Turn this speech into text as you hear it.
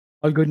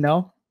All good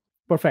now?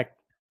 Perfect.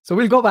 So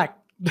we'll go back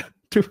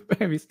to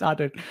where we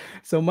started.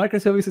 So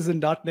microservices in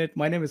 .NET.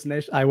 My name is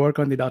Nish. I work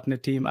on the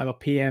 .NET team. I'm a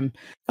PM.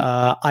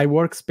 I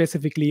work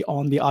specifically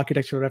on the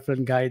architectural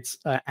reference guides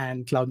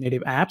and cloud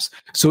native apps.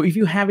 So if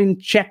you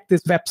haven't checked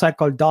this website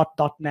called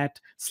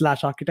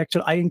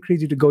 .NET/architecture, I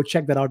encourage you to go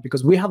check that out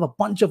because we have a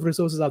bunch of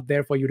resources out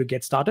there for you to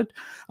get started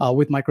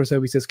with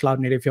microservices, cloud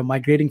native. If you're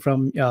migrating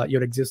from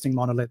your existing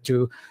monolith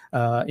to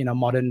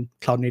modern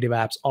cloud native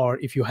apps, or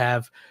if you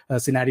have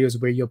scenarios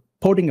where you're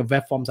porting a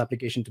web forms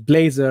application to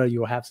Blazor,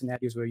 you have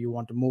scenarios where you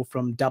want to move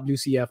from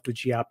WCF to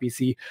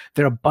gRPC.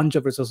 There are a bunch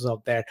of resources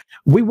out there.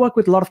 We work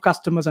with a lot of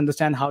customers,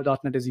 understand how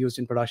 .NET is used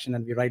in production,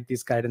 and we write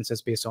these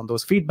guidances based on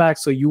those feedbacks.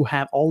 So you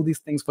have all these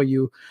things for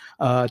you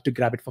to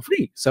grab it for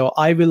free. So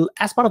I will,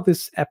 as part of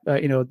this,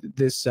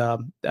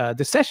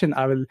 this session,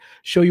 I will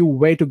show you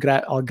where to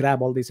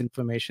grab all this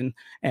information,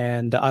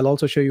 and I'll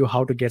also show you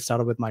how to get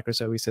started with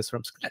microservices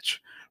from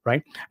scratch.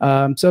 Right?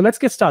 So let's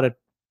get started.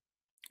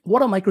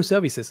 What are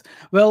microservices?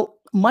 Well,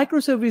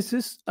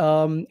 microservices,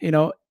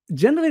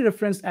 generally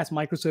referenced as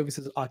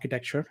microservices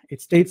architecture.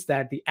 It states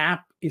that the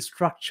app is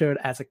structured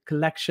as a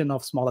collection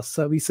of smaller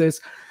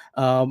services.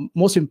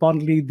 Most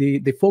importantly,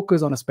 they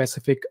focus on a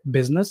specific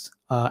business,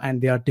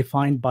 and they are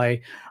defined by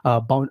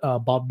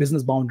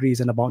business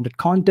boundaries and a bounded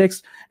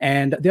context.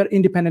 And they're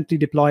independently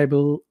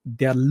deployable.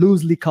 They are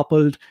loosely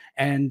coupled,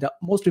 and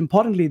most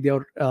importantly, they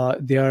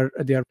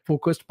are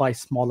focused by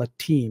smaller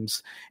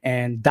teams.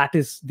 And that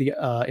is the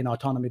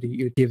autonomy that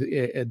you give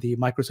the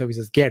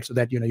microservices get, so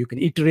that you can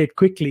iterate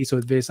quickly. So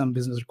if there's some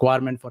business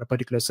requirement for a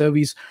particular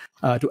service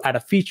to add a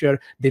feature,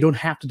 they don't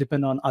have to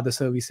depend on other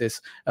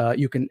services.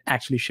 You can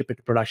actually ship it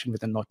to production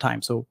within no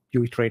time, so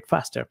you iterate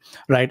faster,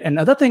 right?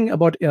 Another thing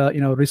about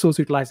resource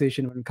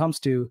utilization when it comes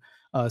to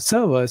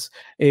servers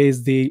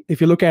is if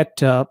you look at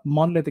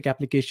monolithic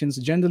applications,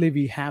 generally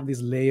we have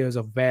these layers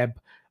of web,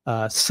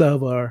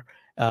 server.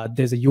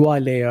 There's a UI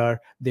layer.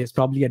 There's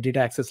probably a data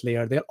access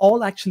layer. They're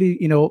all actually,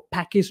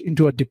 packaged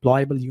into a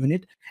deployable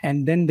unit,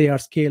 and then they are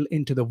scaled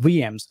into the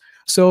VMs.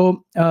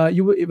 So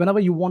whenever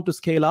you want to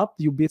scale up,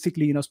 you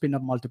basically, spin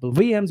up multiple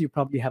VMs. You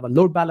probably have a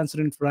load balancer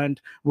in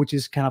front, which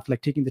is kind of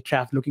like taking the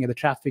traffic, looking at the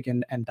traffic,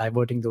 and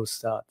diverting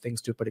those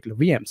things to particular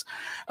VMs.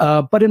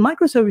 But in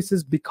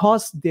microservices,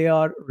 because they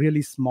are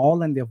really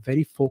small and they're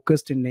very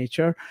focused in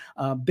nature,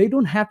 they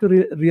don't have to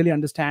really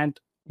understand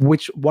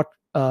what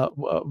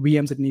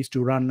VMs it needs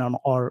to run on,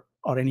 or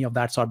any of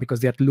that sort, because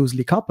they are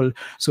loosely coupled.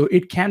 So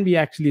it can be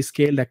actually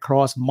scaled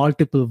across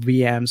multiple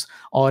VMs,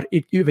 or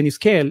when you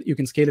scale, you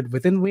can scale it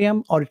within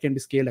VM, or it can be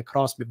scaled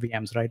across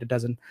VMs, right? It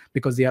doesn't,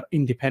 because they are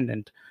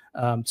independent.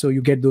 So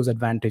you get those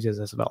advantages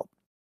as well.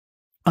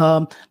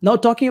 Now,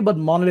 talking about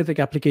monolithic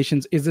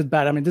applications, is it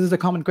bad? I mean, this is a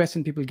common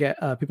question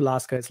people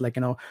ask us, like,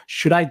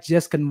 should I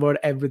just convert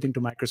everything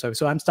to microservice?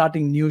 So I'm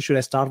starting new. Should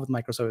I start with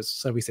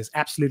microservices?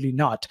 Absolutely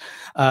not.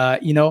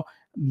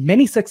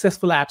 Many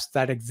successful apps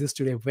that exist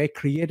today were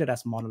created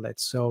as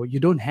monoliths. So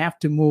you don't have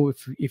to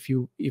move if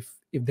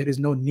there is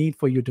no need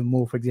for you to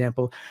move. For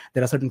example,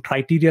 there are certain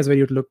criteria where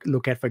you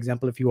look at, for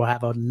example, if you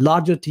have a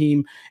larger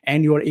team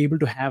and you are able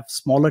to have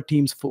smaller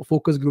teams,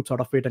 focus groups out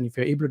of it, and if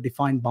you're able to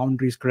define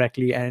boundaries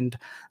correctly and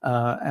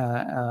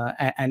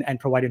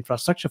provide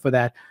infrastructure for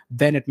that,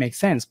 then it makes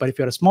sense. But if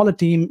you're a smaller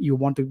team, you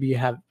want to be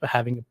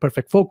having a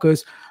perfect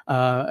focus,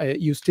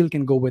 you still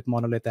can go with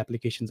monolith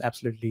applications.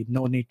 Absolutely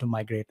no need to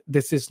migrate.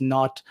 This is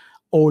not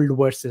old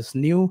versus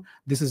new.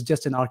 This is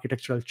just an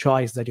architectural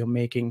choice that you're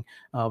making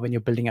when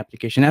you're building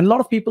application. And a lot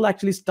of people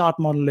actually start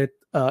monolith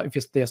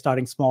if they're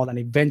starting small, and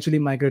eventually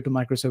migrate to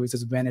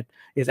microservices when it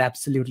is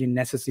absolutely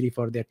necessary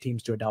for their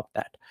teams to adopt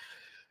that.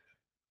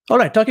 All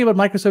right, talking about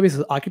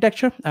microservices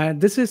architecture, and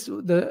this is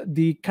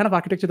the kind of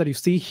architecture that you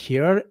see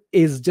here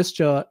is just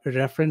a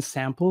reference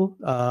sample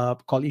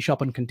called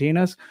eShop on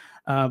Containers.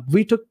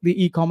 We took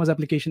the e-commerce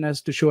application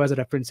to show as a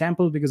reference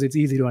sample because it's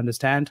easy to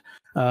understand.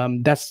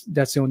 That's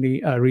the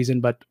only reason,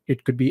 but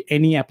it could be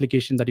any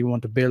application that you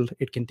want to build.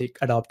 It can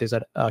adopt this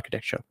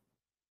architecture.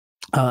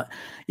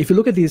 If you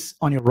look at these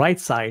on your right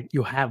side,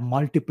 you have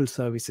multiple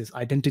services: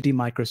 identity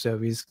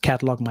microservice,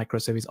 catalog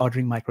microservice,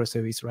 ordering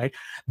microservice, right?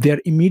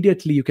 They're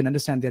immediately, you can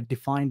understand they're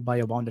defined by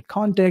a bounded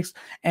context,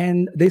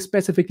 and they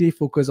specifically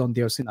focus on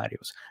their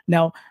scenarios.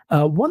 Now,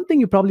 one thing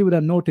you probably would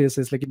have noticed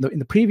is, like in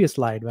the previous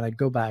slide, when I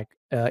go back,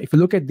 if you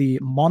look at the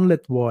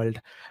monolith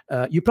world,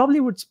 you probably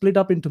would split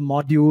up into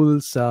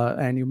modules,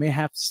 and you may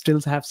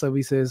still have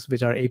services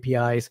which are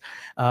APIs,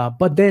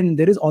 but then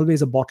there is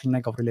always a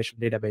bottleneck of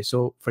relational database.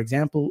 So, for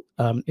example,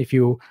 if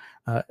you,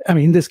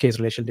 in this case,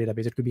 relational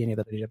database, it could be any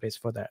other database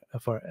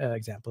for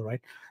example, right?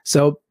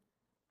 So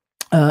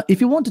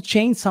if you want to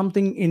change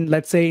something in,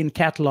 let's say, in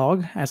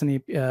catalog as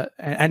an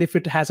and if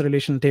it has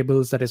relational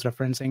tables that is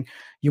referencing,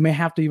 you may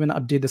have to even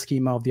update the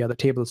schema of the other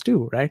tables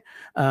too, right?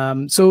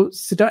 So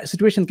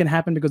situation can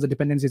happen because the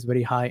dependency is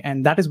very high,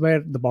 and that is where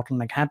the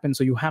bottleneck happens.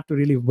 So you have to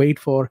really wait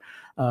for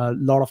a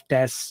lot of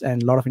tests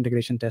and a lot of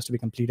integration tests to be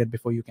completed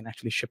before you can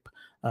actually ship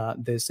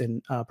this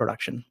in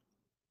production.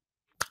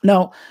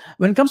 Now,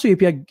 when it comes to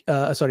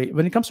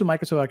when it comes to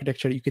microservice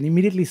architecture, you can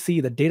immediately see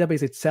the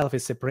database itself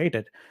is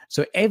separated.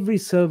 So every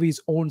service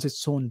owns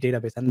its own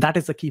database, and that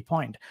is the key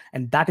point,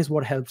 and that is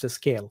what helps us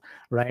scale,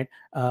 right?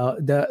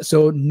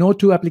 So no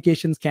two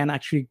applications can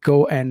actually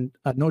go and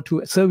no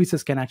two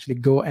services can actually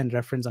go and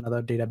reference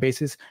another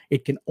databases.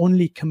 It can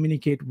only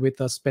communicate with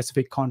a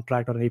specific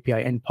contract or an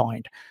API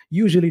endpoint,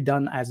 usually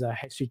done as a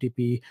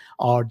HTTP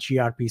or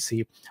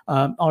gRPC.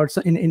 Or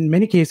in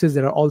many cases,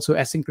 there are also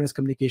asynchronous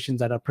communications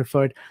that are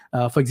preferred.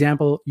 For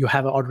example, you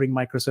have an ordering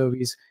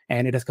microservice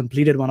and it has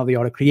completed one of the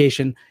order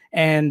creation,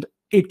 and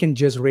it can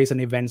just raise an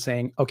event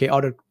saying, okay,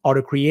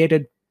 order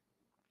created,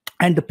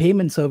 and the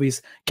payment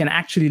service can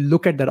actually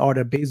look at that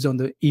order based on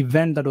the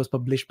event that was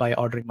published by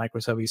ordering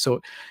microservice.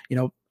 So,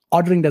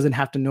 ordering doesn't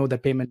have to know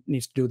that payment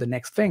needs to do the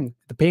next thing.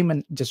 The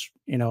payment just,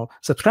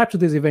 subscribes to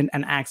this event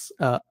and acts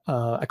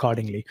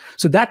accordingly.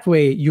 So that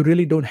way, you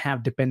really don't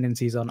have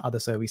dependencies on other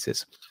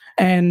services.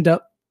 And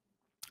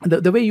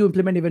the way you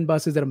implement event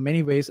buses, there are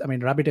many ways. I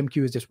mean,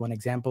 RabbitMQ is just one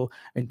example.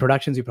 In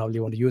productions, you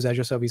probably want to use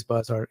Azure Service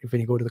Bus, or if when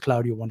you go to the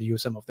cloud, you want to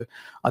use some of the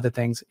other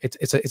things.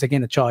 It's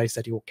again a choice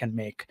that you can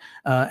make.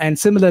 And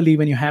similarly,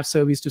 when you have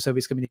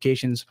service-to-service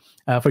communications,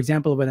 for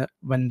example,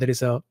 when there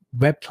is a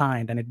web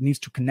client and it needs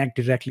to connect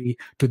directly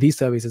to these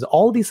services,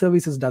 all these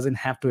services doesn't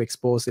have to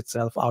expose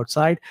itself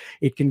outside.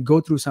 It can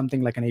go through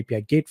something like an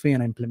API gateway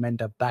and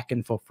implement a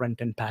backend for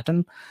front-end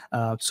pattern,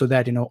 so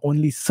that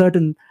only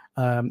certain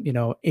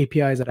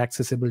APIs are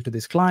accessible to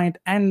this client,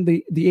 and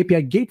the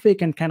API gateway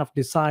can kind of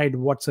decide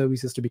what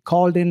services to be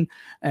called in,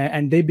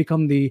 and they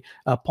become the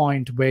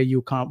point where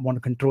you want to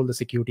control the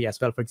security as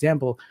well. For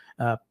example,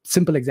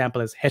 simple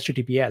example is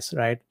HTTPS,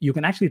 right? You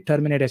can actually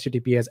terminate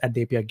HTTPS at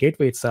the API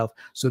gateway itself,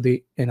 so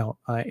the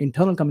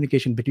internal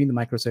communication between the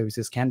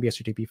microservices can be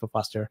HTTP for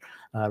faster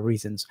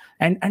reasons.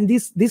 And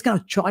these kind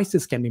of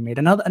choices can be made.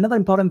 Another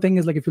important thing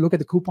is, like, if you look at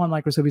the coupon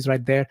microservice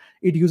right there,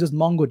 it uses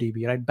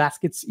MongoDB, right?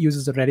 Baskets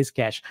uses the Redis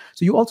cache.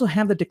 So you also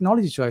have the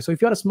technology choice. So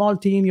if you're a small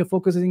team, you're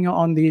focusing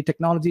on the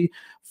technology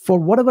for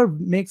whatever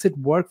makes it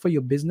work for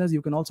your business,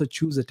 you can also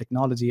choose the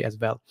technology as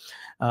well,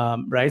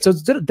 right? So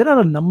there are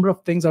a number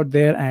of things out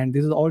there, and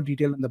this is all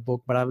detailed in the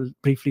book, but I will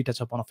briefly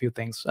touch upon a few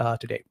things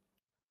today.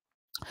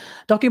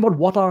 Talking about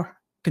what are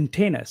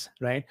containers,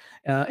 right?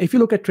 If you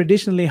look at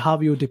traditionally how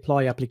you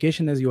deploy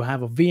application is, you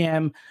have a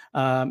VM,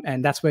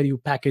 and that's where you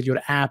package your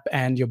app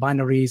and your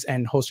binaries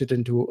and host it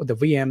into the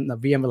VM. The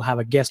VM will have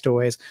a guest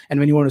OS, and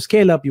when you want to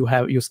scale up,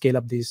 you scale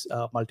up these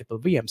multiple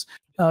VMs.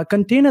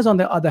 Containers, on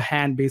the other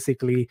hand,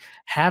 basically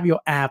have your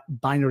app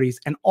binaries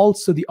and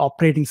also the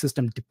operating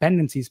system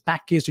dependencies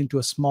packaged into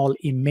a small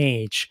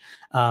image,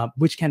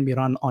 which can be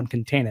run on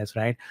containers,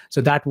 right? So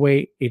that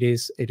way it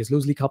is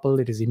loosely coupled,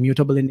 it is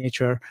immutable in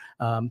nature.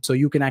 So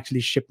you can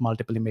actually ship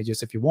multiple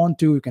images if you want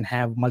to. You can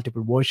have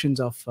multiple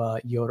versions of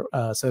your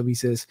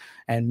services,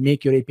 and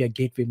make your API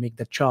gateway make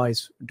the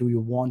choice. Do you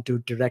want to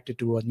direct it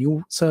to a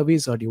new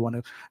service, or do you want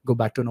to go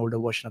back to an older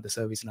version of the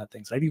service and other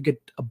things, right? You get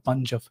a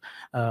bunch of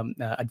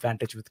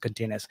advantage with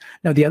containers.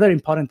 Now, the other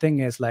important thing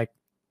is, like,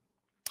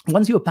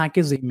 once you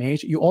package the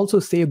image, you also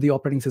save the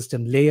operating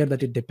system layer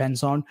that it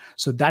depends on.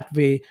 So that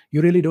way,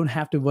 you really don't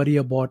have to worry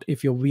about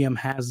if your VM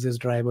has these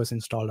drivers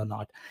installed or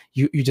not.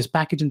 You just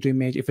package into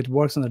image. If it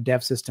works on a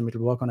dev system, it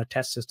will work on a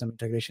test system,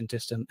 integration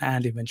system,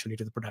 and eventually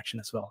to the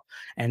production as well.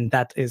 And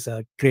that is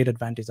a great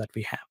advantage that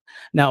we have.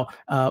 Now,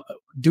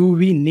 do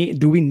we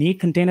need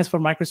containers for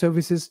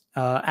microservices?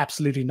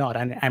 Absolutely not.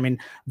 And I mean,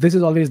 this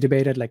is always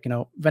debated. Like,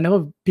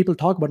 whenever people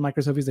talk about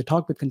microservices, they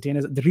talk with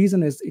containers. The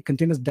reason is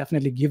containers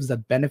definitely gives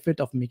that benefit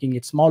of making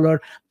it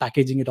smaller,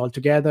 packaging it all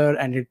together,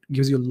 and it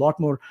gives you a lot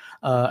more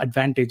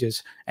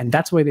advantages. And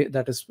that's why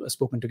that is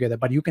spoken together.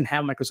 But you can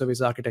have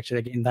microservice architecture.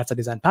 Again, that's a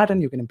design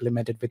pattern. You can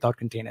implement it without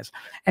containers.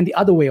 And the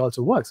other way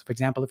also works. For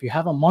example, if you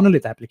have a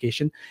monolith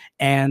application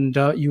and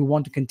you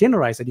want to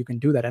containerize it, you can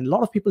do that. And a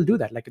lot of people do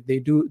that. Like,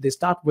 they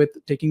start with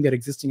taking their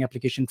existing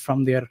application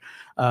from their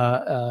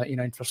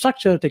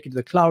infrastructure, take it to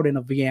the cloud in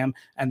a VM,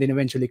 and then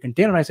eventually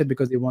containerize it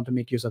because they want to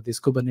make use of this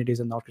Kubernetes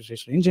and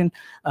orchestration engine.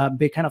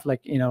 They kind of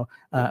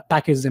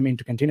package them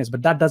into containers,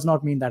 but that does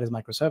not mean that is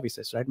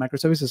microservices, right?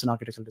 Microservices is an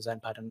architectural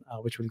design pattern,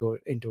 which we'll go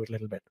into it a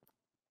little bit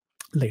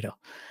later.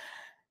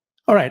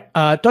 All right,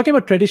 talking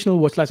about traditional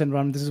virtualized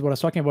environment, this is what I was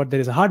talking about. There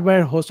is a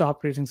hardware host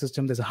operating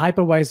system. There's a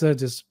hypervisor,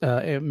 just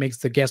it makes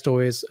the guest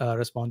OS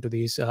respond to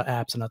these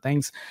apps and other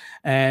things.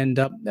 And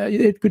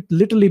it could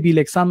literally be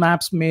like, some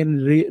apps may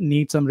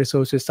need some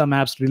resources. Some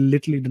apps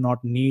literally do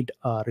not need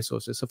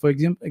resources. So for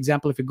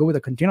example, if you go with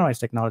a containerized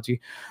technology,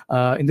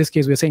 in this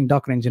case, we're saying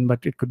Docker engine,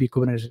 but it could be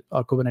Kubernetes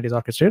or Kubernetes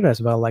orchestrator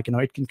as well. Like,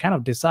 it can kind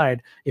of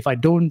decide, if I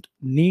don't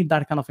need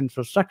that kind of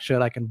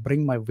infrastructure, I can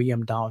bring my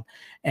VM down,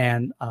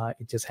 and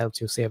it just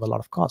helps you save a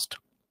lot of cost.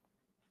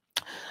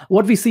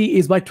 What we see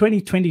is by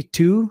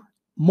 2022,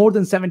 more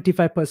than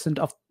 75%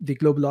 of the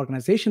global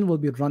organization will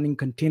be running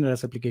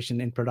containerized application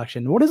in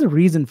production. What is the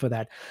reason for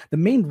that? The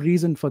main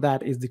reason for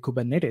that is the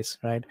Kubernetes,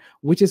 right?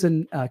 Which is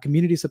a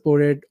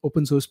community-supported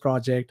open source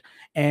project.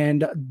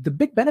 And the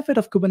big benefit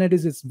of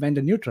Kubernetes is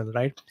vendor neutral,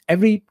 right?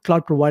 Every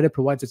cloud provider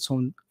provides its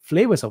own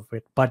flavors of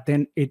it, but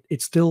then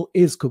it still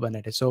is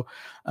Kubernetes. So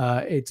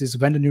it is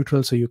vendor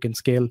neutral, so you can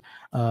scale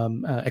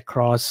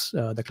across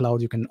the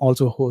cloud. You can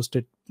also host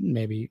it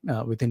maybe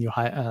within your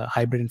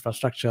hybrid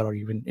infrastructure, or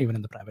even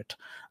in the private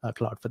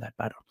cloud for that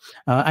matter.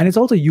 And it's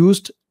also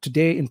used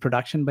today in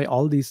production by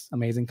all these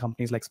amazing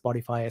companies like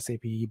Spotify,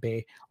 SAP,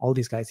 eBay. All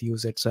these guys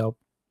use it. So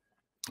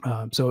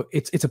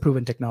it's a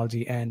proven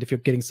technology, and if you're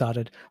getting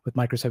started with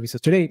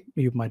microservices today,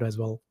 you might as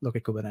well look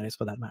at Kubernetes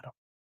for that matter.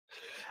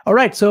 All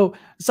right, so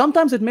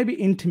sometimes it may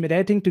be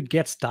intimidating to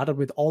get started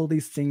with all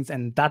these things,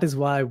 and that is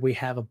why we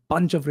have a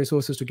bunch of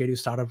resources to get you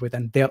started with,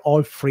 and they're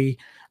all free.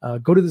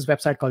 Go to this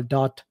website called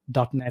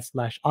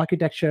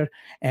 .net/architecture,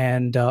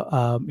 and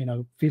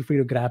feel free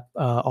to grab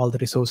all the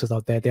resources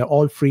out there. They're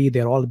all free,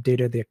 they're all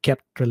updated, they're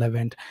kept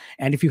relevant.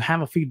 And if you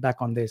have a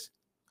feedback on this,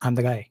 I'm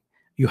the guy.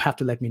 You have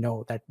to let me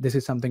know that this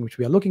is something which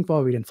we are looking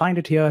for, we didn't find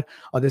it here,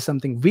 or there's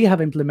something we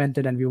have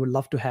implemented and we would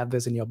love to have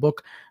this in your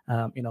book.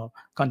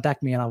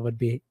 Contact me and I would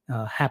be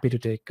happy to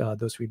take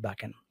those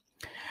feedback in.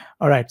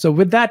 All right, so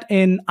with that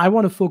in, I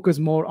want to focus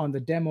more on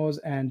the demos,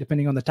 and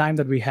depending on the time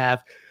that we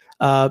have,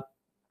 I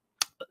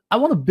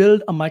want to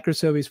build a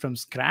microservice from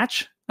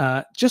scratch,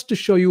 just to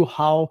show you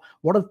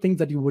what are the things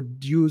that you would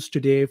use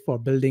today for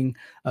building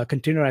a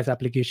containerized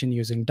application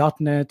using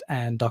 .NET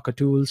and Docker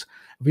tools.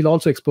 We'll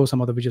also explore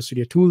some of the Visual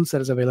Studio tools that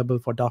is available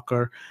for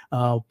Docker.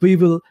 I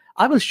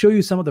will show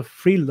you some of the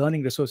free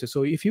learning resources.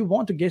 So if you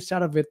want to get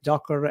started with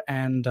Docker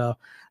and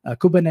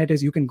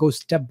Kubernetes, you can go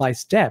step by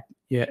step.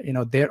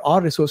 There are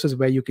resources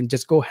where you can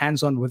just go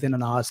hands-on within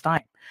an hour's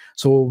time.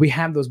 So we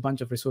have those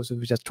bunch of resources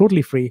which are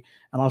totally free,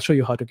 and I'll show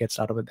you how to get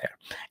started with there.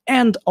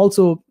 And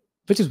also,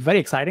 which is very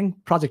exciting,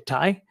 Project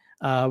Tye,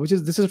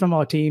 this is from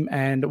our team,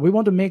 and we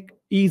want to make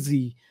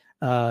easy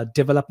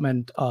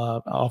development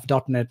of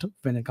 .NET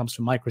when it comes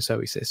to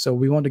microservices. So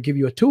we want to give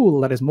you a tool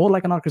that is more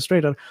like an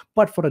orchestrator,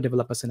 but for a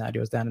developer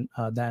scenarios than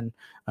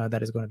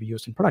that is going to be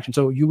used in production.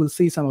 So you will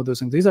see some of those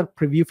things. These are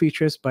preview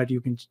features, but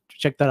you can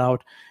check that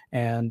out.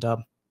 And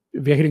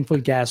we're hitting full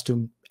gas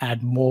to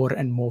add more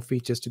and more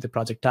features to the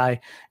Project Tye,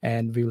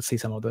 and we will see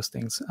some of those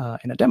things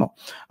in a demo.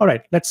 All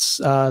right, let's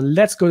go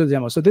to the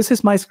demo. So this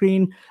is my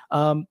screen.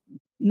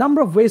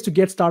 Number of ways to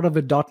get started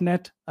with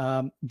 .NET.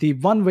 The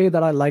one way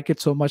that I like it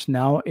so much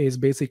now is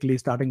basically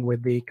starting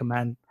with the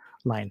command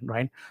line,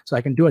 right? So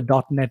I can do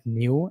a .NET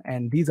new,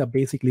 and these are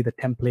basically the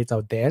templates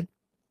out there.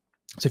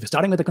 So if you're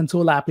starting with a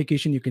console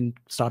application, you can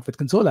start with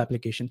console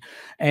application.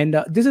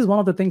 And this is one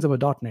of the things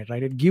about .NET,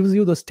 right? It gives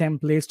you those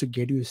templates to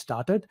get you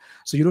started,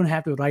 so you don't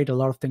have to write a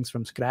lot of things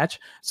from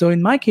scratch. So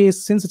in my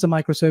case, since it's a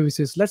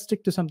microservices, let's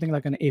stick to something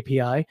like an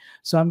API.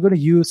 So I'm going to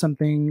use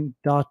something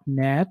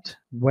 .NET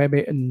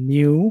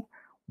new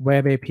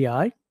web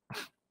API.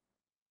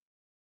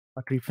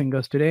 Got 3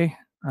 fingers today,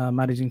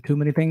 managing too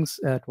many things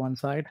at one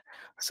side.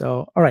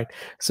 So all right,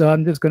 so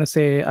I'm just going to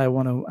say I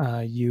want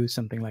to use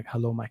something like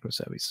hello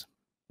microservice.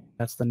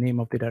 That's the name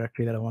of the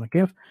directory that I want to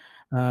give.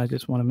 I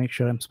just want to make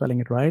sure I'm spelling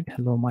it right.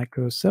 Hello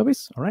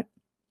microservice. All right.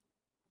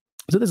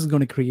 So this is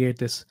going to create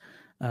this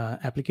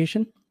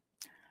application.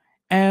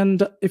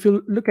 And if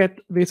you look at,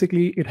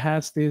 basically, it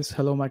has this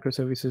hello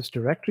microservices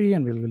directory,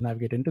 and we'll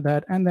navigate into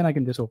that. And then I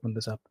can just open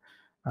this up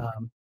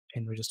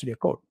in Visual Studio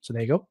Code. So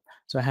there you go.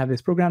 So I have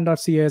this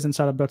program.cs and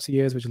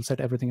startup.cs, which will set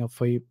everything up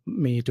for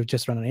me to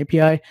just run an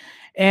API.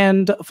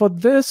 And for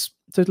this,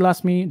 so it'll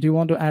ask me, do you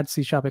want to add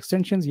C#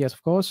 extensions? Yes,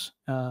 of course.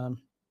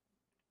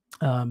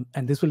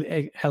 And this will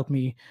help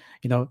me,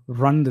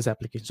 run this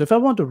application. So if I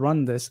want to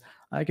run this,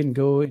 I can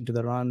go into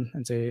the run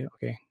and say,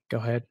 okay, go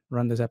ahead,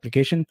 run this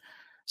application.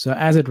 So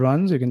as it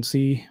runs, you can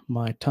see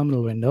my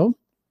terminal window,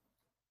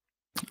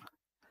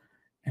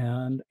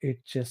 and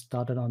it just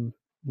started on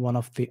one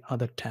of the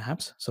other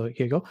tabs. So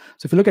here you go.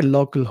 So if you look at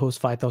localhost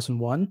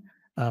 5001,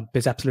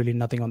 there's absolutely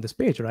nothing on this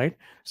page, right?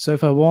 So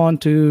if I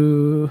want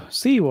to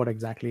see what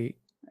exactly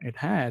it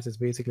has, is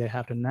basically I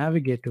have to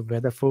navigate to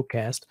weather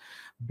forecast,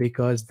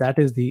 because that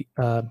is the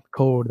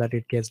code that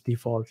it gets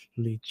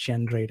defaultly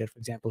generated. For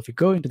example, if you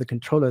go into the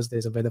controllers,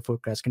 there's a weather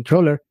forecast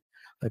controller.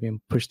 Let me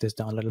push this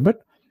down a little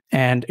bit.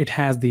 And it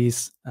has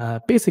these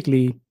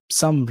basically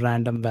some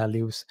random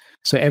values.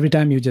 So every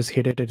time you just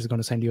hit it, it is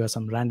going to send you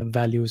some random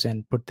values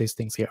and put these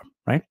things here,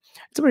 right?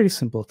 It's a very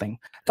simple thing.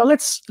 Now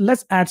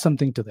let's add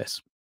something to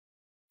this.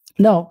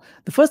 Now,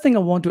 the first thing I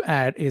want to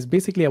add is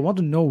basically I want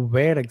to know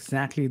where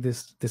exactly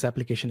this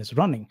application is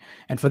running.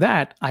 And for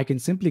that, I can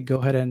simply go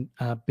ahead and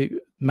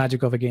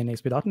magic of, again,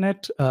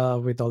 ASP.NET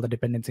with all the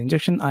dependency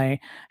injection. I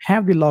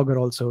have the logger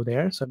also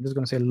there. So I'm just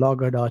going to say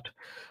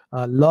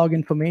logger.log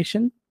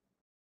information.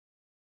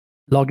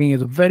 Logging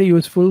is very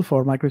useful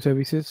for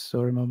microservices,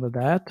 so remember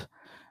that.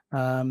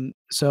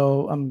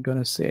 So I'm going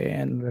to say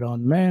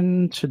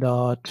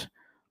environment.os,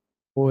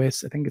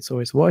 I think it's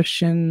OS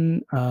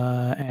version,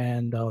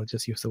 and I'll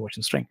just use the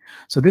version string.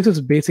 So this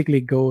is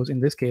basically goes, in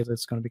this case,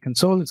 it's going to be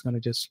console. It's going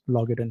to just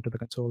log it into the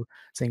console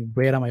saying,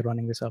 where am I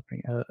running this up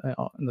in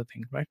the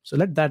thing, right? So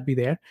let that be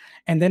there.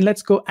 And then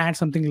let's go add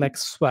something like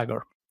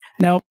Swagger.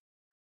 Now,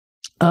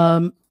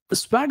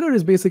 Swagger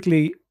is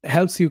basically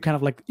helps you kind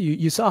of like,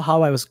 you saw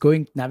how I was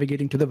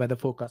navigating to the weather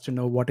forecast to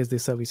know what is the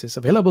services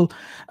available.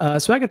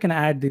 Swagger can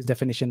add this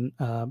definition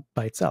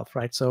by itself,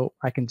 right? So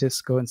I can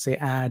just go and say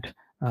add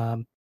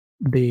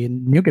the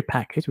NuGet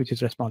package, which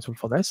is responsible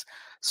for this.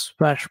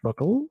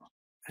 Swashbuckle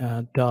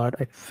dot,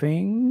 I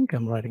think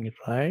I'm writing it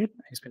right.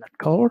 ASP.NET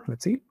Core,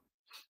 let's see.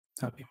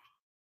 Okay.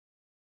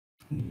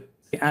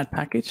 The add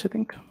package, I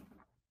think.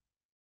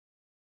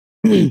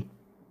 There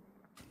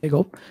you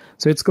go.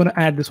 So it's going to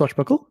add the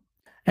swashbuckle.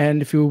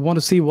 And if you want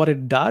to see what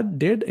it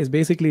did, is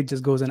basically it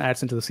just goes and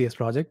adds into the CS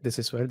project. This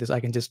is where I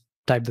can just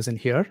type this in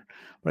here,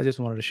 but I just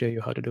wanted to show you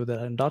how to do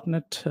that in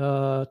 .NET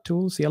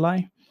tool,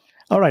 CLI.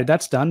 All right,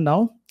 that's done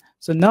now.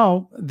 So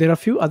now there are a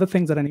few other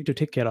things that I need to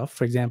take care of.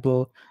 For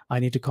example, I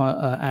need to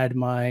add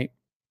my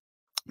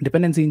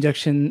dependency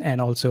injection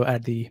and also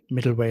add the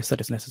middlewares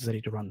that is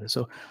necessary to run this.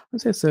 So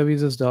let's say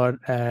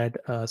services.add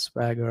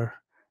swagger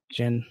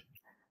gen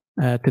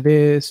to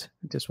this,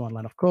 just one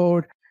line of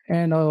code.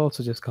 And I'll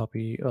also just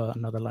copy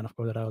another line of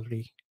code that I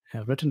already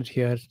have written it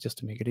here just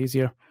to make it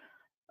easier.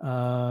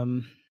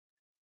 So,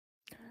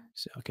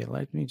 okay,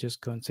 let me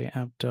just go and say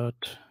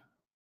app.use.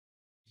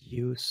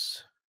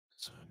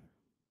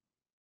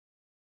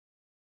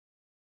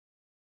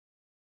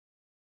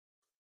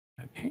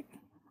 Okay,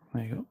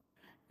 there you go.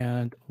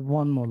 And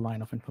one more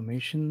line of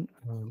information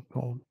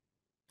called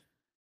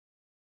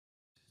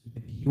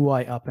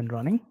UI up and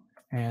running.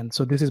 And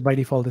so this is by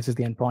default, this is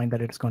the endpoint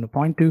that it's going to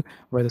point to,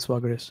 where the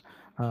Swagger is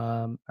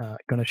going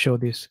to show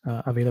these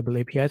available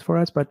APIs for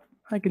us. But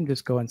I can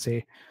just go and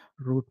say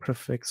root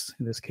prefix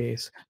in this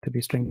case to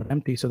be string but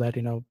empty, so that,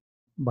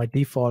 by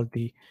default,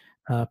 the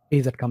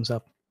page that comes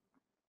up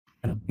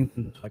brings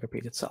the Swagger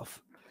page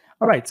itself.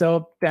 All right,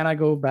 so then I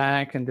go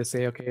back and just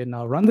say, okay,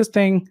 now run this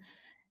thing,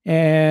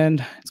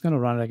 and it's going to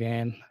run it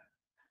again.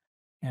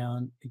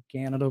 And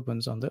again, it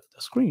opens on the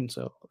screen.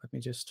 So let me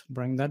just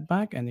bring that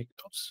back, and it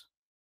goes.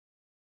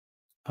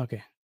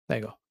 Okay, there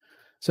you go.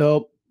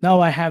 So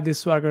now I have this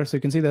Swagger. So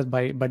you can see that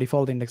by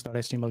default,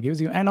 index.html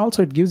gives you, and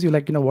also it gives you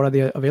what are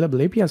the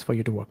available APIs for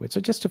you to work with. So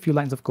just a few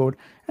lines of code,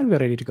 and we're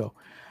ready to go.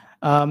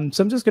 So I'm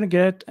just going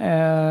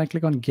to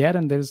click on get,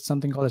 and there's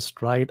something called a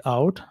stride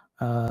out,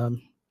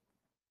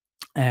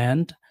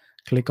 and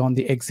click on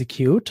the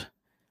execute.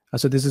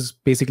 So this is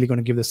basically going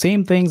to give the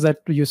same things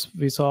that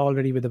we saw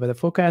already with the weather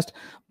forecast,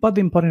 but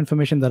the important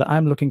information that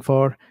I'm looking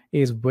for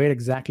is where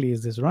exactly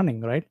is this running,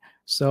 right?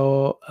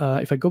 So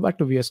if I go back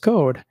to VS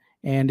Code,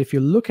 and if you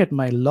look at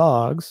my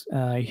logs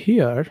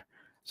here,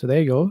 so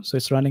there you go. So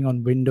it's running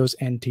on Windows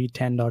NT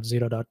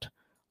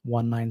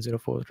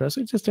 10.0.1904.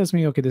 So it just tells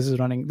me, okay, this is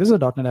running. This is a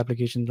 .NET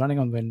application running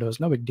on Windows.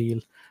 No big deal,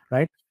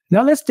 right?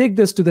 Now let's take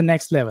this to the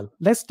next level.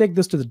 Let's take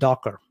this to the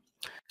Docker.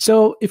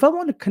 So if I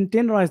want to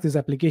containerize this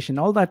application,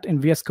 all that in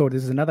VS Code,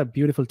 this is another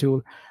beautiful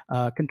tool.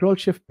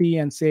 Control-Shift-P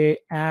and say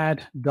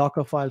add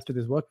Docker files to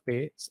this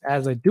workspace.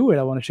 As I do it,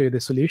 I want to show you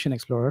the Solution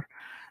Explorer.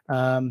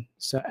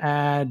 So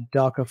add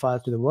Docker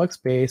files to the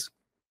workspace.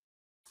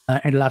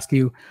 And it'll ask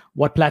you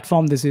what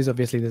platform this is.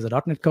 Obviously, there's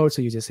a .NET code,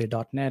 so you just say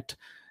 .NET.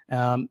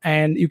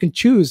 And you can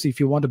choose if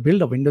you want to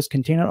build a Windows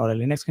container or a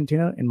Linux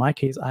container. In my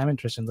case, I'm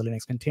interested in the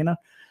Linux container.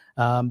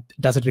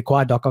 Does it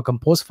require Docker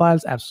Compose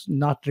files?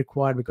 Not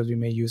required, because we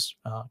may use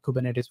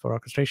Kubernetes for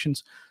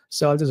orchestrations.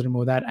 So I'll just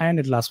remove that, and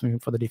it'll ask me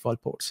for the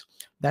default ports.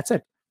 That's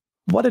it.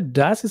 What it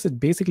does is it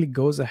basically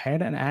goes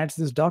ahead and adds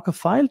this Docker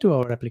file to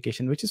our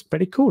application, which is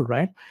pretty cool,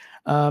 right?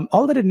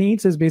 All that it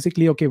needs is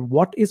basically, okay,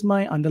 what is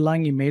my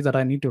underlying image that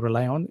I need to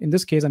rely on? In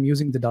this case, I'm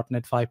using the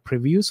 .NET 5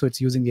 preview, so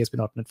it's using the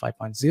ASP.NET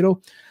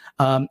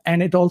 5.0.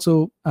 And it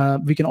also,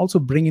 we can also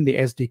bring in the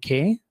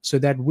SDK so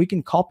that we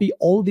can copy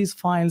all these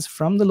files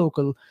from the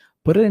local,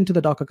 put it into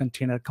the Docker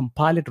container,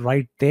 compile it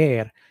right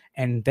there,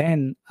 and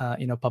then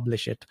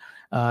publish it.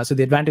 So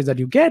the advantage that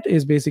you get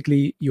is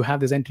basically you have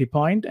this entry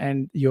point,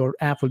 and your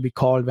app will be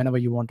called whenever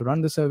you want to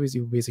run the service.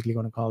 You're basically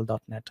going to call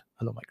 .NET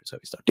hello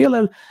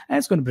microservice.dll, and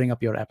it's going to bring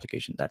up your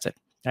application. That's it,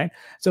 right?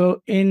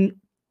 So in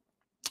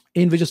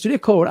Visual Studio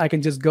Code, I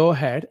can just go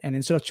ahead, and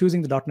instead of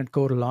choosing the .NET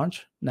Core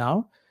launch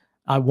now,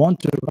 I want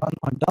to run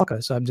on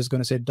Docker. So I'm just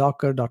going to say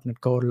Docker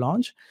 .NET Core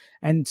launch.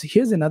 And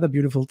here's another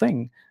beautiful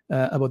thing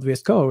about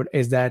VS Code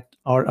is that,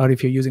 or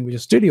if you're using Visual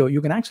Studio, you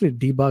can actually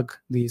debug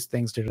these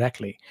things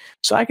directly.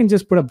 So I can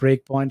just put a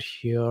breakpoint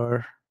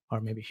here,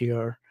 or maybe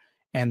here,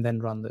 and then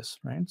run this,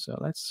 right? So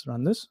let's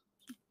run this.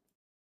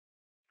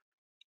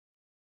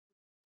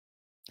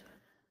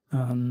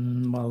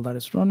 While that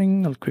is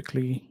running, I'll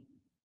quickly...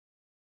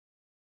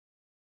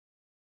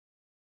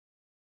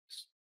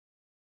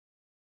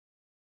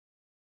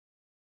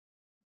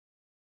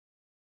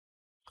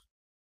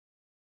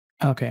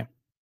 Okay.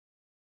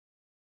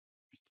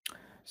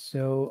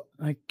 So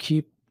I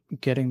keep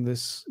getting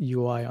this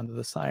UI onto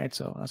the side,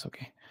 so that's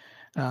okay.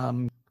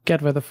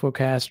 Get weather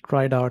forecast,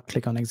 try it out,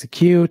 click on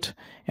execute,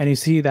 and you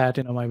see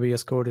that my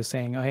VS Code is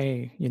saying, oh,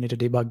 hey, you need to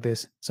debug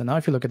this. So now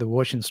if you look at the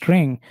version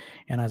string,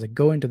 and as I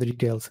go into the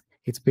details,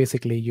 it's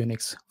basically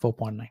Unix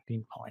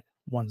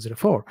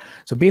 4.19.104.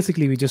 So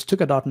basically, we just took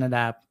a .NET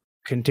app,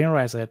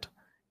 containerized it,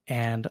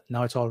 and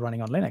now it's all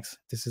running on Linux.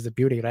 This is the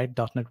beauty, right?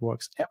 .NET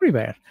works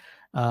everywhere.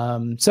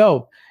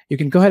 So you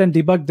can go ahead and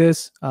debug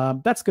this.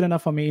 That's good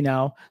enough for me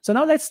now. So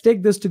now let's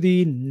take this to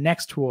the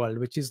next world,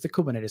 which is the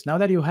Kubernetes. Now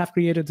that you have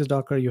created this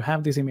Docker, you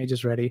have these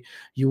images ready,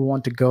 you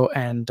want to go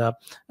and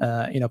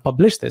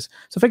publish this.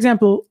 So for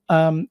example,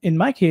 in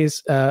my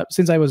case,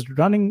 since I was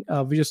running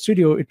Visual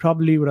Studio, it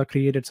probably would have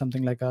created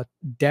something like a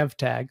dev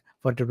tag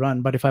for it to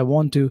run. But if I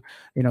want to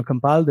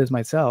compile this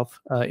myself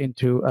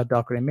into a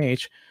Docker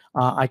image,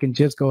 I can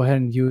just go ahead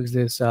and use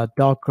this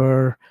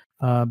Docker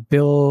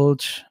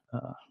build.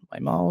 My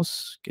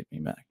mouse, give me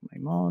back my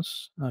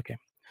mouse. Okay,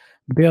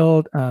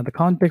 build the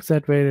context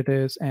that where it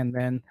is, and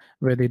then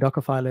where the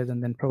Docker file is,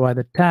 and then provide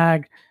the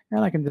tag.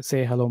 And I can just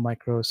say hello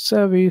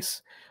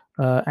microservice,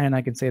 and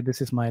I can say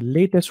this is my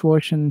latest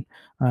version.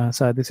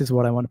 So this is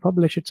what I want to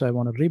publish it. So I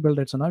want to rebuild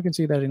it. So now you can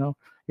see that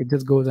it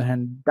just goes ahead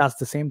and does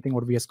the same thing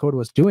what VS Code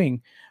was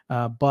doing,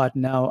 but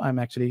now I'm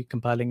actually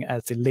compiling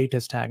as the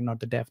latest tag, not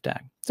the dev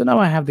tag. So now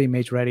I have the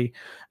image ready.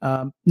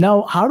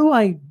 Now, how do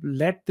I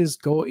let this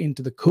go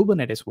into the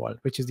Kubernetes world,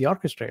 which is the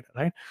orchestrator,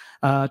 right?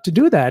 To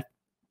do that,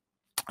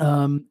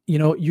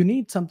 you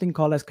need something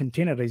called as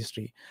container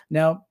registry.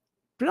 Now,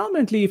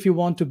 predominantly, if you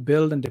want to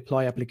build and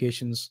deploy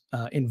applications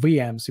in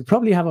VMs, you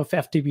probably have a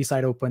FTP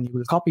site open. You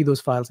will copy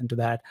those files into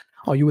that,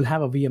 or you will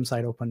have a VM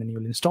site open and you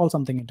will install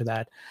something into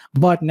that.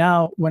 But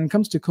now, when it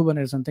comes to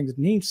Kubernetes and things, it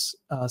needs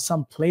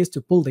some place to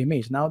pull the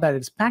image. Now that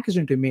it's packaged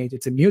into image,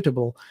 it's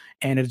immutable,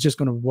 and it's just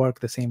going to work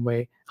the same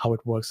way how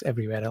it works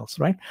everywhere else,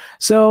 right?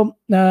 So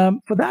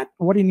for that,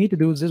 what you need to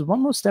do is there's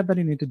one more step that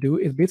you need to do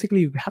is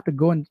basically you have to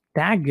go and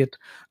tag it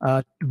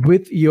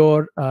with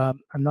your, I'm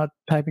not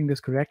typing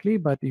this correctly,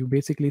 but you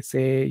basically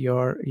say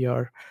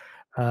your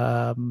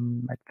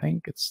I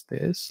think it's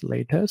this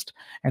latest,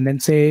 and then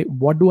say,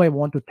 what do I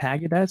want to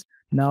tag it as?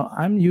 Now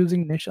I'm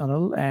using Nish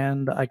Anil,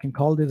 and I can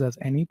call this as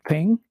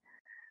anything.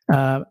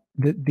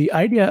 The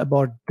idea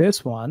about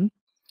this one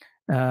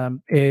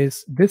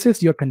is this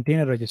is your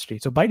container registry.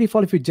 So by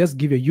default, if you just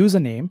give your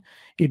username,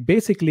 it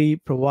basically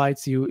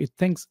provides you, it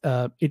thinks,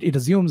 it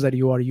assumes that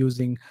you are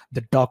using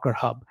the Docker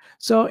Hub.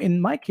 So in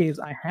my case,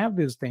 I have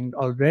this thing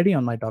already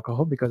on my Docker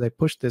Hub because I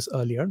pushed this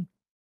earlier.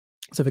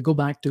 So if I go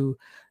back to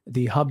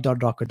the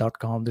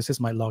hub.docker.com, this is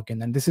my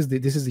login, and this is the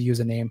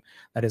username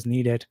that is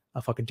needed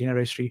for container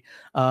registry.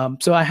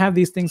 So I have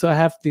these things. So I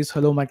have these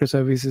hello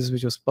microservices,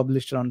 which was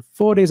published around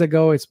 4 days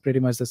ago. It's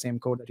pretty much the same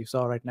code that you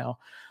saw right now.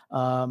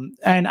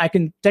 And I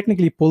can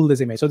technically pull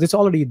this image. So it's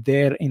already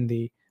there in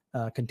the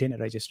container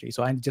registry.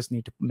 So I just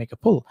need to make a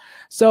pull.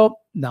 So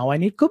now I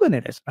need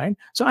Kubernetes, right?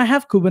 So I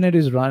have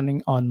Kubernetes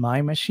running on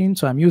my machine.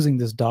 So I'm using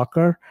this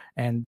Docker,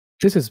 and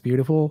this is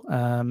beautiful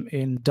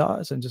in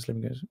DOS. And just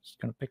going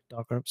to pick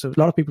Docker. So a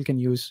lot of people can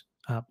use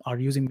are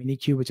using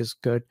Minikube, which is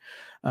good,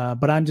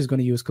 but I'm just going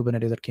to use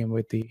Kubernetes that came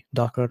with the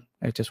Docker.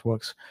 It just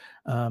works,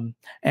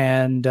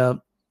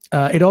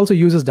 it also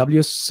uses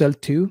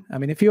WSL2. I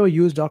mean, if you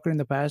used Docker in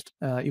the past,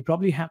 you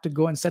probably have to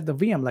go and set the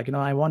VM. Like,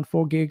 I want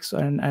 4 gigs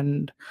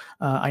and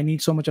I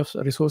need so much of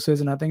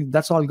resources and I think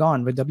that's all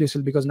gone with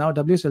WSL, because now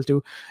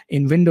WSL2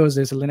 in Windows,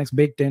 there's a Linux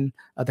baked in,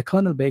 the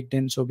kernel baked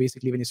in. So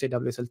basically when you say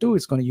WSL2,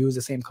 it's going to use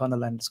the same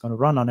kernel and it's going to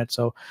run on it.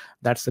 So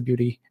that's the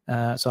beauty.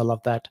 So I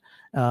love that.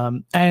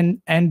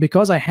 And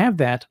because I have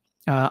that,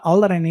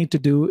 all that I need to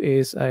do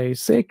is I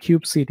say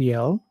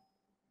kubectl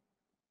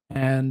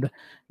and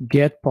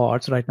get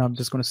pods. Right now, I'm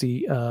just going to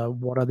see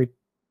what are the,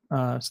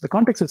 so the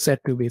context is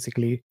set to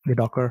basically the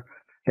Docker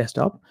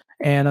desktop.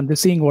 And I'm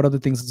just seeing what are the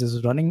things this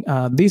is running.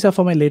 These are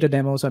for my later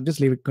demos. So I'm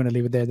just going to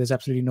leave it there. There's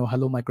absolutely no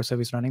hello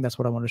microservice running. That's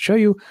what I want to show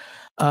you.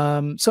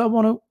 So I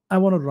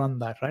want to run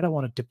that, right? I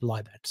want to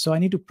deploy that. So I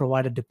need to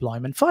provide a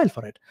deployment file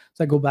for it.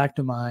 So I go back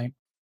to my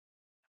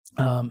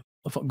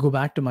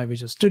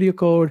Visual Studio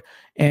Code,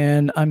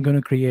 and I'm going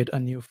to create a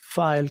new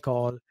file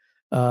called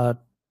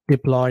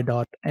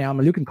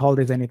deploy.yaml. You can call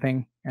this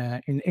anything.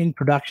 In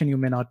production, you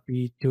may not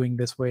be doing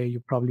this way.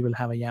 You probably will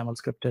have a YAML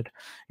scripted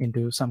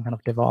into some kind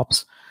of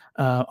DevOps,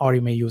 or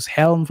you may use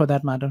Helm for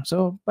that matter.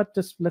 So, but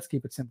just let's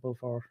keep it simple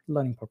for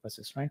learning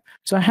purposes, right?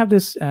 So I have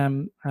this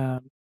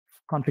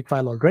config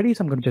file already,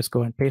 so I'm going to just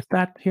go and paste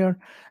that here.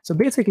 So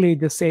basically,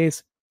 it just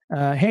says,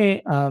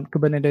 hey,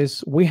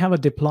 Kubernetes, we have a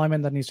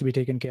deployment that needs to be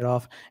taken care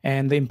of.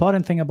 And the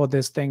important thing about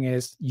this thing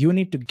is you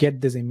need to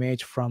get this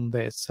image from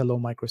this hello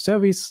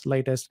microservice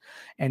latest,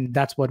 and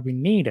that's what we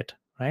needed,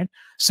 right?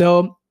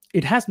 So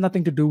it has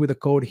nothing to do with the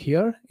code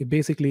here. It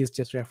basically is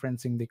just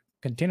referencing the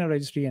container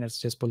registry, and it's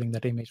just pulling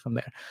that image from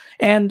there.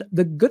 And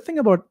the good thing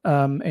about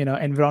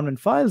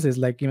environment files is,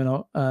 like,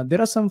 there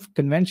are some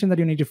convention that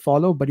you need to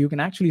follow, but you can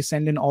actually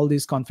send in all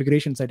these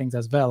configuration settings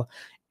as well.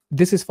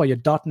 This is for your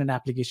 .NET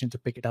application to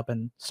pick it up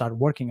and start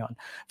working on.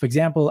 For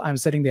example, I'm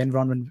setting the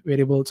environment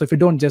variable. So if you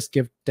don't just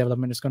give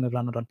development, it's going to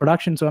run it on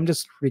production. So I'm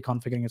just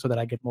reconfiguring it so that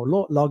I get more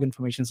log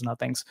information and other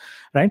things,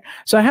 right?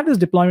 So I have this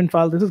deployment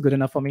file. This is good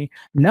enough for me.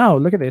 Now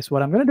look at this.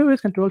 What I'm going to do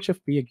is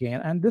Control-Shift-P again.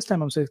 And this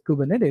time I'm saying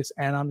Kubernetes.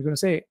 And I'm going to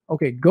say,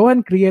 okay, go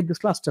and create this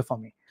cluster for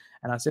me.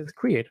 And I say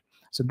create.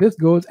 So this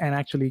goes and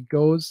actually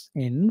goes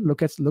in,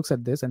 looks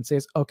at this and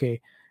says,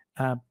 okay,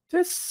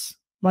 this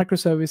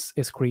microservice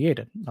is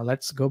created. Now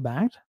let's go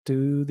back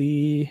to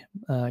the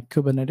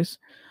Kubernetes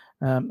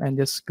and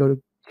just go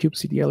to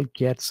kubectl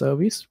get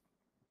service.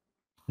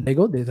 There you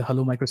go. There's a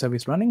hello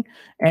microservice running.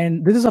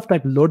 And this is of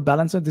type load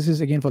balancer. This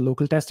is again for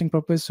local testing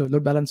purpose. So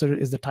load balancer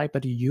is the type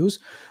that you use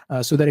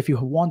so that if you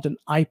want an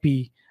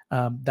IP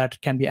that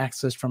can be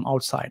accessed from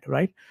outside,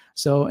 right?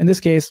 So in this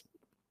case,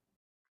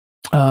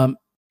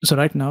 so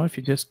right now, if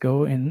you just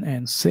go in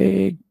and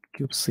say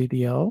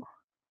kubectl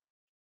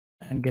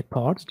and get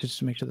pods, just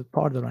to make sure the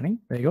pods are running.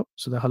 There you go.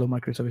 So the hello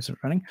microservice is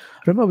running.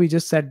 Remember, we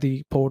just set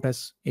the port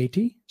as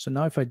 80. So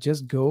now if I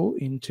just go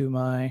into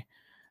my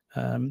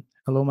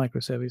hello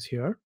microservice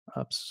here,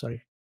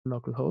 sorry,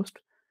 localhost,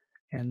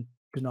 and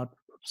do not,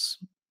 oops,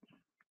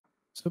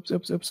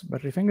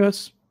 battery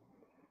fingers,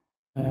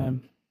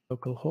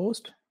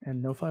 localhost,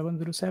 and no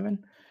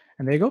 5107,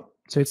 and there you go.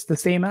 So it's the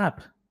same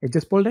app. It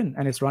just pulled in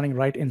and it's running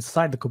right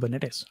inside the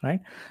Kubernetes,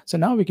 right? So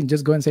now we can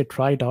just go and say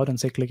try it out and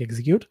say click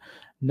execute.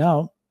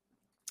 Now,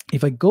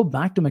 if I go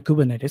back to my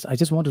Kubernetes, I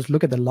just want to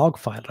look at the log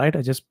file, right?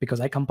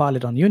 Because I compile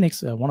it on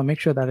Unix, I want to make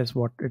sure that is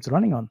what it's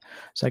running on.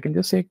 So I can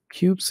just say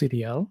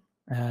kubectl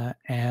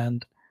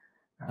and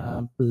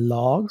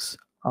logs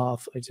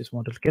of, I just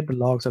want to get the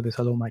logs of this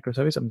hello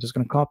microservice. I'm just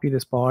going to copy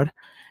this pod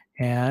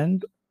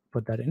and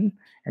put that in.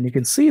 And you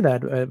can see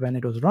that when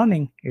it was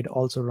running, it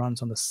also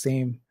runs on the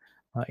same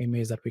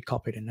image that we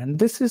copied in. And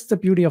this is the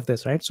beauty of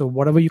this, right? So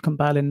whatever you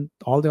compile in,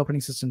 all the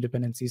operating system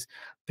dependencies,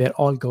 they're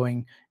all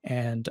going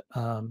and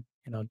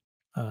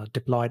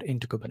deployed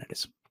into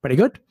Kubernetes. Pretty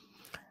good.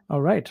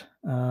 All right.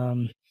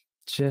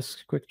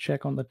 Just quick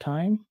check on the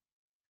time.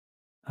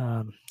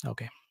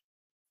 Okay.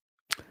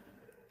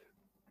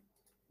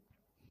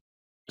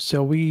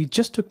 So we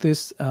just took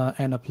this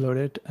and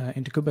uploaded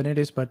into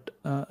Kubernetes, but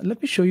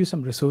let me show you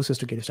some resources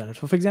to get you started.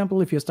 So for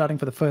example, if you're starting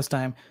for the first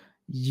time,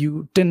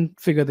 you didn't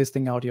figure this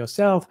thing out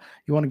yourself,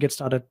 you want to get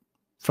started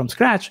from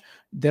scratch,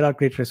 there are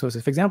great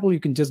resources. For example,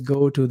 you can just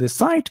go to this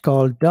site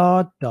called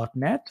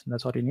 .net.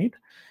 That's what you need.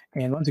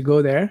 And once you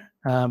go there,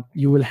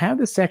 you will have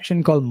this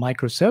section called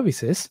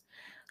Microservices.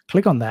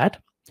 Click on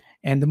that.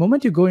 And the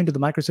moment you go into the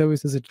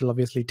microservices, it will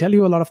obviously tell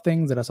you a lot of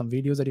things. There are some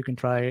videos that you can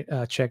try,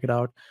 check it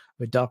out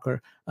with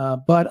Docker.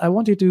 But I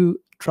want you to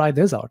try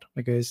this out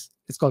because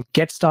it's called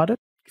Get Started.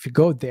 If you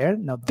go there,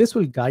 now this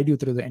will guide you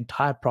through the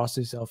entire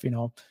process of,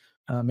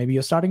 maybe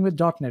you're starting with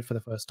 .NET for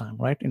the first time,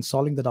 right?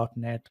 Installing the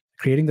 .NET,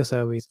 creating the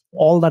service,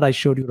 all that I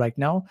showed you right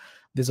now,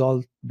 this is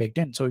all baked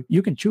in. So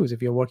you can choose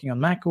if you're working on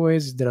Mac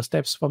OS, there are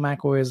steps for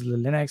Mac OS,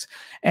 Linux.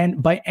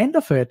 And by end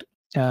of it,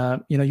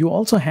 you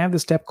also have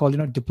this step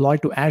called, deploy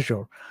to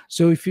Azure.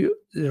 So if you,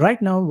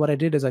 right now, what I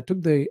did is I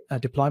took the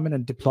deployment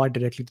and deployed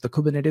directly to the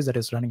Kubernetes that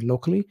is running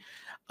locally,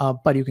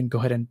 but you can go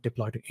ahead and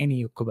deploy to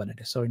any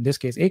Kubernetes. So in this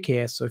case,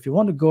 AKS. So if you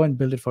want to go and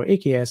build it for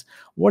AKS,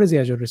 what is the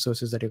Azure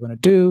resources that you're going to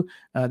do?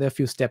 There are a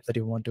few steps that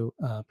you want to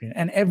print,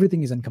 and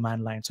everything is in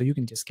command line. So you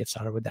can just get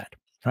started with that,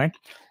 right?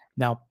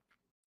 Now,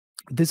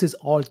 this is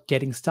all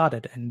getting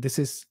started, and this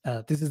is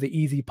the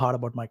easy part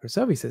about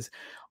microservices.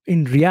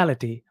 In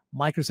reality,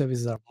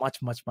 microservices are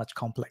much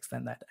complex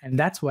than that, and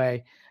that's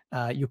why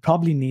you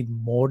probably need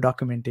more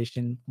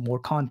documentation, more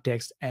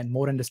context, and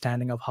more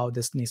understanding of how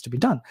this needs to be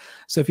done.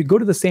 So if you go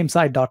to the same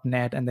site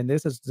 .net, and then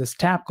there's this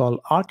tab called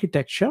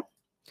Architecture,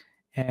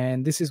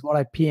 and this is what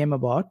I PM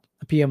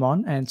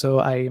on. And so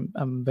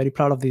I'm very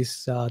proud of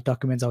these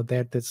documents out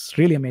there. That's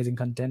really amazing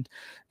content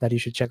that you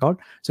should check out.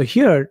 So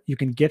here you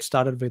can get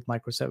started with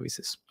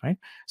microservices, right?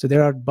 So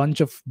there are a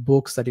bunch of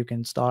books that you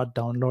can start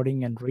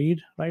downloading and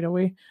read right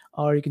away,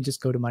 or you can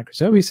just go to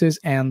microservices.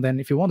 And then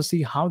if you want to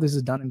see how this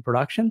is done in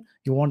production,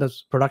 you want a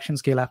production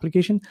scale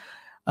application,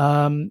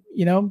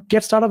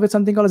 get started with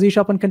something called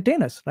eShop on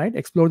containers, right?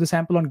 Explore the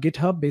sample on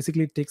GitHub.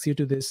 Basically, it takes you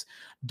to this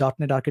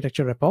 .NET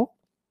architecture repo.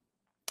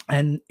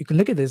 And you can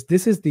look at this.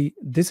 This is the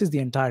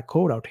entire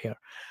code out here.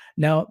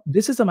 Now,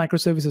 this is a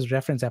microservices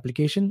reference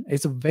application.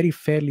 It's a very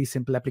fairly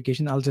simple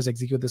application. I'll just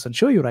execute this and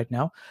show you right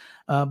now.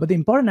 But the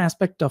important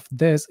aspect of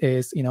this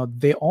is,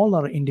 they all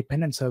are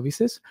independent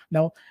services.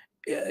 Now,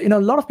 a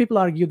lot of people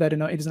argue that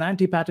it is an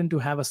anti-pattern to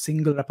have a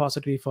single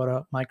repository for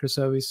a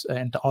microservice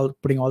and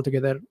putting all the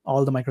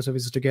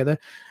microservices together.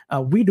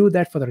 We do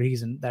that for the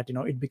reason that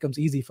it becomes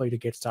easy for you to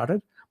get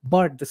started.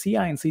 But the CI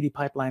and CD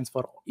pipelines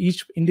for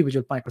each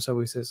individual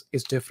microservices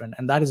is different,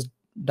 and that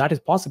is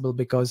possible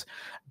because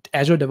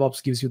Azure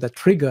DevOps gives you the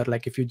trigger.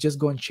 Like if you just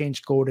go and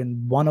change code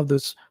in one of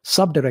those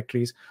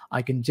subdirectories,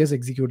 I can just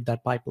execute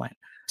that pipeline.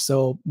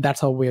 So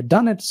that's how we have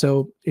done it.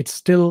 So it's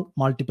still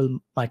multiple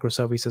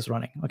microservices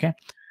running. Okay.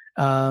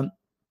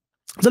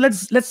 So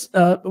let's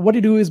what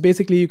you do is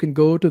basically you can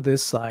go to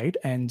this site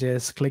and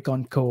just click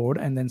on code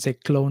and then say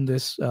clone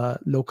this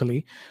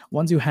locally.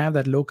 Once you have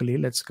that locally,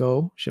 let's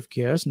go shift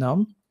gears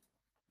now.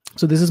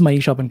 So this is my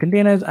eShop and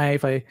containers.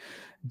 If I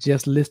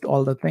just list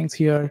all the things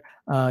here,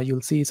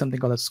 you'll see something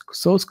called a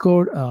source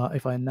code.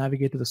 If I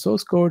navigate to the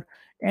source code,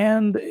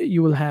 and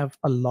you will have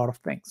a lot of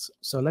things.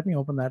 So let me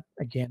open that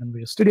again in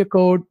Visual Studio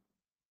Code.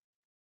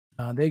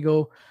 There you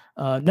go.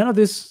 None of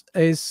this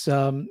is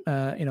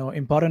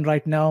important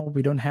right now.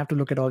 We don't have to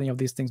look at all of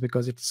these things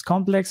because it's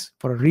complex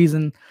for a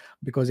reason.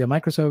 Because they're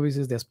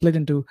microservices, they're split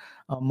into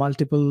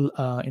multiple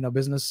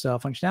business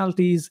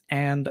functionalities,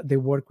 and they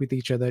work with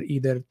each other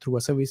either through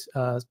a service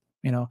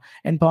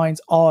endpoints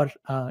or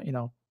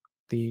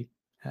the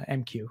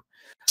MQ.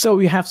 So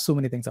we have so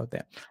many things out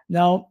there.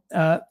 Now,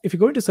 if you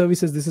go into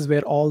services, this is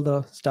where all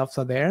the stuffs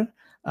are there.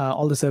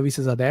 All the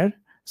services are there.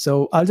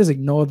 So I'll just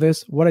ignore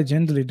this. What I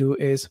generally do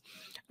is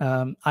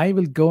I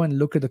will go and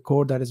look at the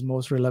code that is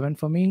most relevant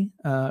for me.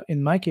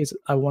 In my case,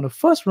 I want to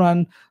first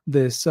run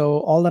this. So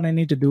all that I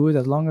need to do is,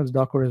 as long as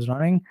Docker is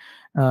running,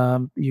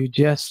 you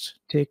just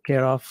take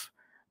care of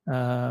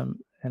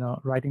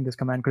writing this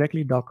command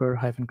correctly,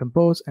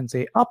 docker-compose, and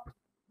say up.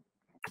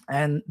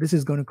 And this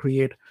is going to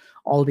create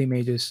all the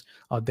images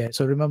out there.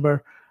 So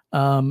remember,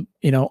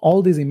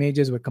 all these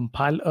images were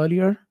compiled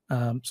earlier.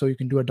 So you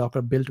can do a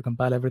Docker build to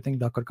compile everything,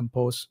 Docker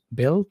compose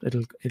build.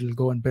 It'll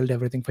go and build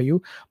everything for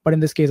you. But in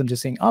this case, I'm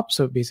just saying up.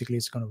 So basically,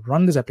 it's going to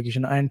run this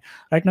application. And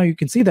right now, you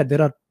can see that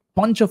there are a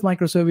bunch of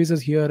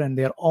microservices here, and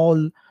they're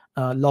all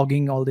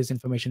logging all this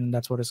information, and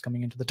that's what is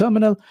coming into the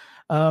terminal.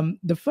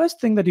 The first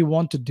thing that you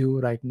want to do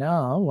right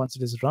now, once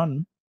it is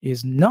run,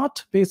 is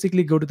not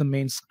basically go to the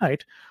main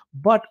site,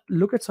 but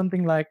look at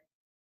something like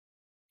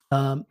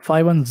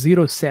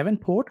 5107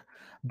 port.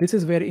 This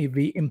is where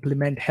we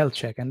implement health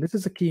check. And this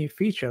is a key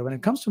feature when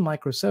it comes to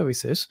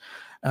microservices.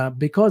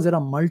 Because there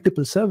are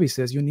multiple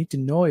services, you need to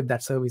know if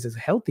that service is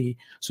healthy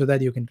so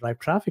that you can drive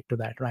traffic to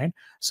that, right?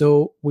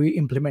 So we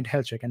implement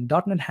health check. And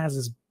 .NET has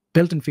this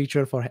built-in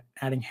feature for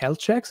adding health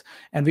checks.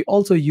 And we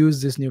also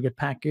use this NuGet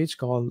package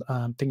called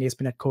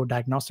ASP.NET Core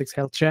Diagnostics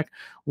Health Check,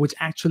 which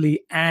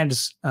actually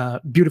adds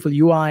beautiful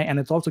UI, and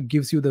it also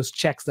gives you those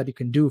checks that you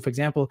can do. For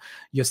example,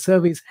 your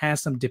service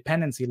has some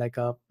dependency like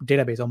a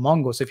database or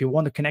Mongo. So if you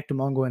want to connect to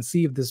Mongo and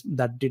see if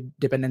that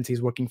dependency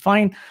is working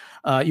fine,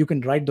 you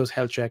can write those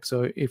health checks.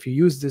 So if you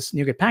use this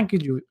NuGet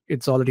package,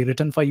 it's already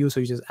written for you, so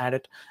you just add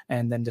it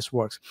and then this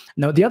works.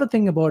 Now, the other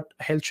thing about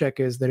health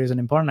check is there is an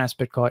important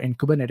aspect in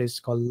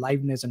Kubernetes called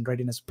liveness and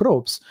readiness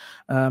probes.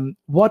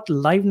 What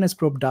liveness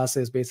probe does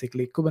is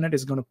basically Kubernetes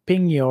is going to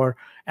ping your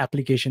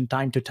application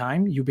time to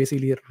time. You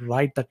basically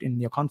write that in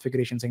your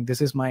configuration saying,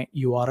 this is my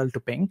URL to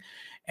ping.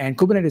 And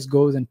Kubernetes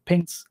goes and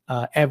pings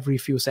every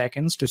few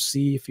seconds to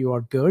see if you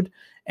are good.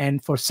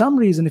 And for some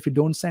reason, if you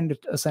don't send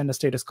a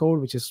status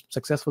code, which is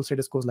successful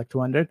status code like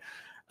 200,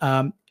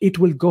 it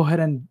will go ahead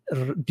and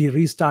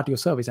restart your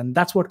service. And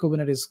that's what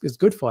Kubernetes is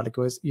good for,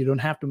 because you don't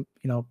have to,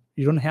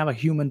 you don't have a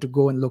human to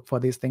go and look for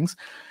these things.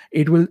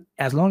 It will,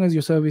 as long as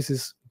your service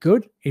is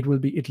good, it'll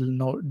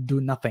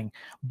do nothing.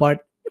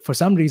 But for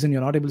some reason,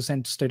 you're not able to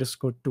send status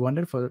code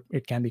 200,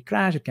 it can be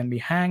crash, it can be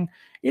hang,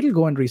 it'll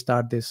go and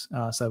restart this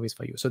service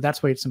for you. So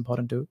that's why it's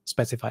important to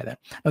specify that.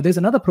 Now, there's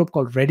another probe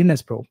called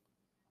readiness probe.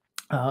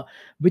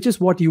 Which is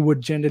what you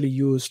would generally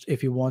use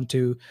if you want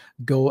to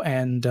go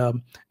and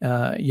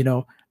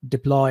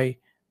deploy.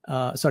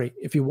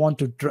 If you want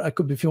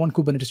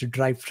Kubernetes to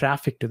drive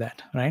traffic to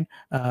that, right?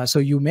 So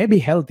you may be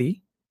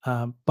healthy,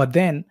 but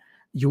then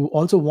you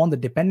also want the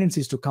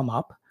dependencies to come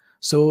up.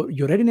 So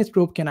your readiness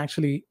probe can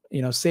actually,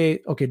 say,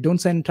 okay, don't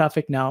send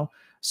traffic now.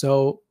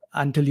 So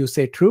until you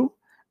say true,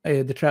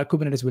 the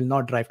Kubernetes will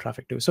not drive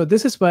traffic to. So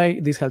this is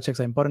why these health checks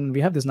are important.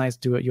 We have this nice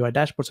UI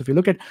dashboard. So if you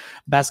look at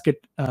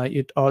Basket,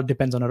 it all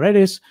depends on a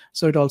Redis.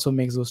 So it also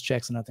makes those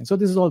checks and everything. So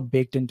this is all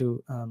baked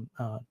into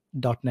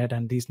 .NET,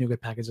 and these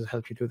NuGet packages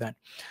help you do that.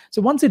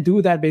 So once you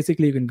do that,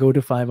 basically you can go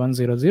to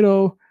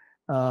 5100,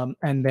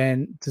 and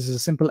then this is a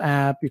simple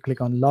app. You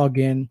click on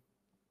login.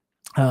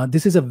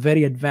 This is a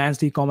very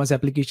advanced e-commerce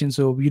application,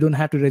 so you don't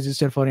have to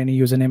register for any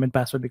username and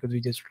password because we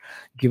just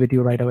give it to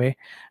you right away.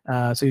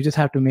 So you just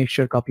have to make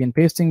sure copy and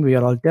pasting. We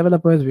are all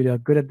developers. We are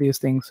good at these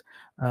things.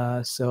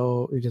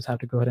 So you just have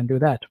to go ahead and do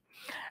that.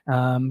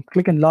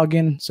 Click and log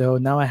in. So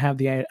now I have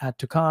the add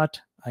to cart.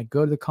 I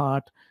go to the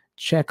cart,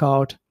 check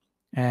out,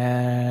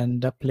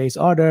 and place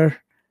order.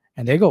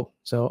 And there you go.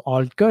 So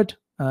all good.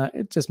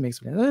 It just makes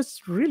sense.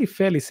 It's really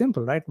fairly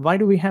simple, right? Why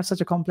do we have such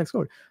a complex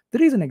code? The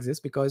reason exists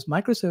because in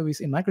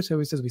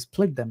microservices, we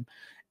split them.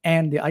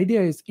 And the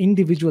idea is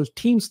individual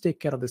teams take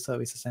care of the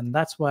services. And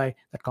that's why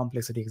that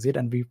complexity exists.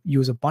 And we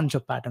use a bunch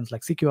of patterns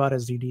like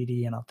CQRS,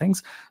 DDD, and all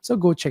things. So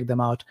go check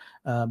them out.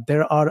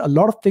 There are a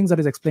lot of things that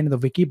is explained in the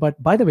wiki.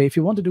 But by the way, if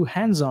you want to do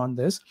hands-on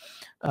this,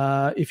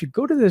 if you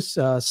go to this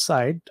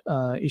site,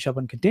 eShop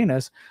and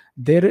Containers,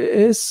 there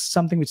is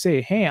something which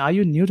say, hey, are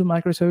you new to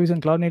microservice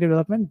and cloud native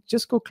development?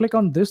 Just go click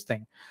on this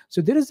thing.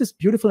 So there is this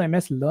beautiful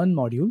MS Learn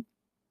module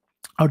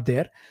out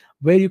there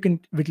where it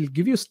will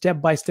give you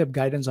step-by-step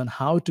guidance on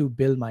how to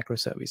build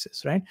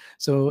microservices, right?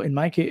 So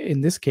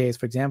in this case,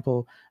 for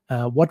example,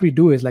 what we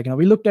do is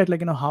we looked at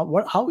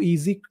how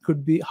easy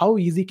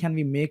can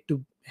we make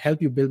to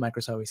help you build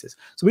microservices.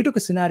 So we took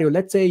a scenario.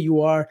 Let's say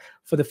you are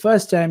for the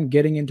first time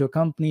getting into a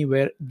company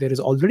where there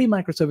is already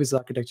microservice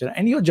architecture,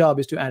 and your job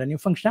is to add a new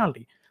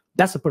functionality.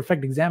 That's a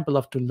perfect example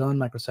of to learn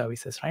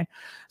microservices, right?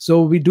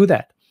 So we do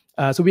that.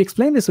 So we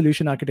explained the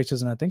solution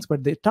architectures and other things,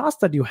 but the task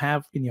that you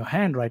have in your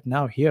hand right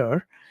now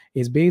here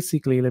is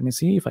basically, let me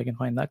see if I can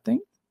find that thing.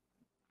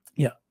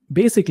 Yeah,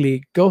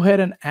 basically go ahead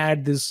and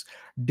add this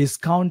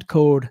discount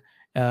code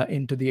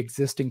into the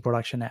existing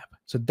production app.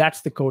 So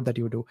that's the code that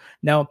you do.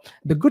 Now,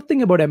 the good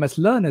thing about MS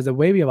Learn is the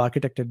way we have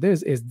architected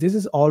this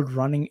is all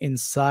running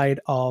inside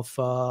of,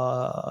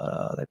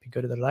 let me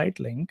go to the right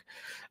link,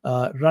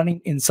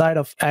 running inside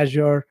of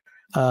Azure.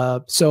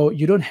 So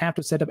you don't have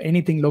to set up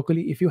anything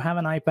locally. If you have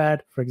an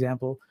iPad, for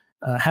example,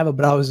 have a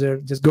browser,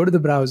 just go to the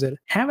browser,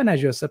 have an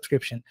Azure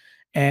subscription.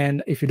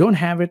 And if you don't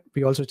have it,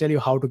 we also tell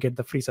you how to get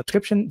the free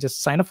subscription.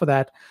 Just sign up for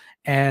that,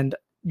 and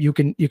you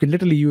can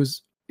literally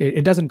use it.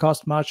 It doesn't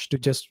cost much to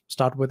just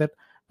start with it.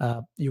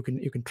 You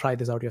can try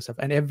this out yourself,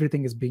 and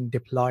everything is being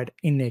deployed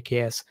in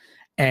AKS.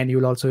 And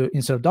you'll also,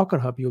 instead of Docker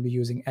Hub, you'll be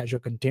using Azure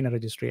Container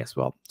Registry as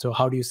well. So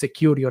how do you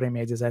secure your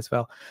images as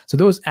well? So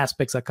those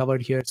aspects are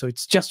covered here. So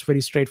it's just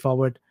very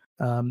straightforward.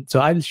 So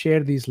I'll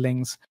share these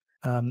links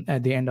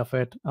at the end of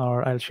it,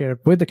 or I'll share it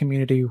with the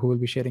community who will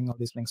be sharing all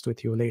these links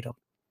with you later.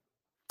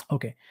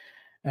 Okay,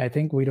 I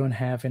think we don't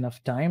have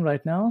enough time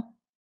right now.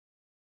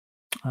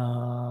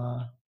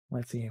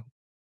 Let's see,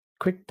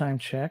 quick time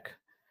check.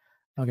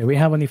 Okay, we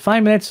have only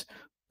 5 minutes.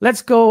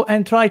 Let's go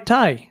and try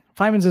Tye.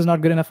 5 minutes is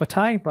not good enough for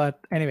Tye, but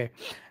anyway.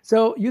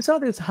 So you saw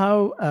this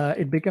how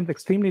it becomes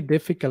extremely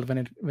difficult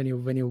when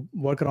you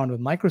work around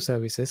with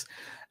microservices.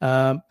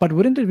 But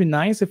wouldn't it be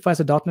nice if, as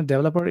a .NET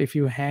developer, if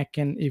you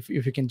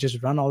can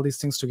just run all these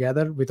things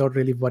together without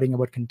really worrying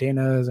about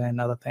containers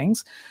and other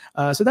things?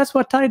 So that's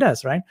what Tye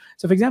does, right?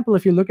 So for example,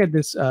 if you look at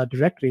this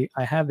directory,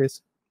 I have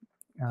this.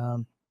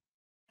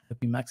 Let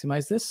me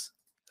maximize this.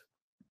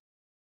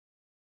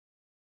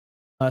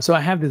 So I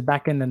have this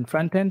backend and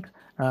front end.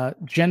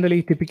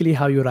 Generally, typically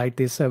how you write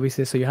these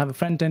services. So you have a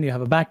front end, you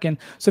have a backend.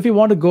 So if you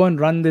want to go and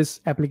run this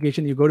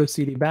application, you go to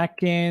cd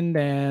backend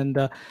and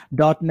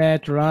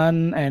 .NET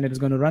run, and it is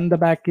going to run the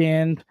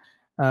backend.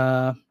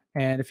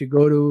 And if you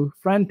go to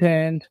front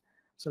end,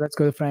 so let's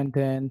go to front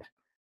end.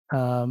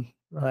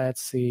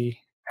 Let's see,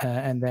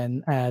 and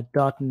then add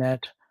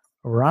 .NET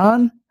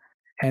run.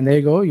 And there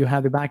you go. You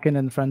have the backend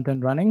and front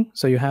end running.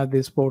 So you have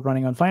this port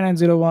running on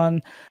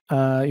 5901.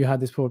 You have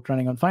this port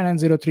running on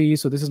 5903.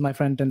 So this is my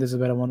front end. This is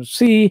where I want to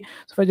see.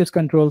 So if I just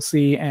Control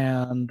C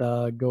and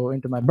go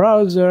into my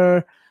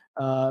browser,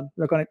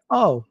 look on it.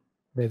 Oh,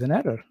 there's an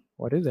error.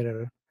 What is that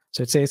error?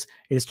 So it says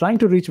it is trying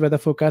to reach weather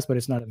forecast, but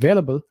it's not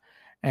available.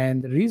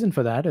 And the reason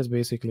for that is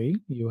basically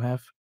you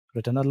have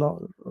written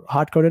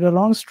hard-coded a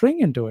long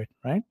string into it,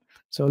 right?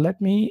 So let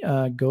me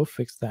go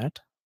fix that.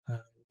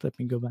 Let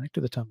me go back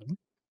to the terminal.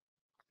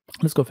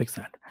 Let's go fix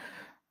that.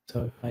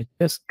 So if I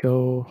just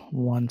go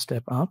one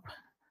step up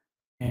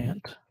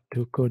and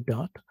do code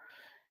dot,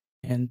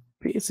 and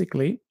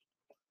basically,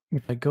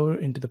 if I go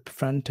into the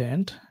front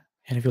end,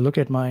 and if you look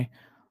at my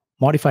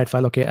modified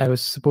file, okay, I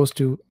was supposed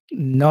to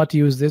not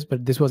use this,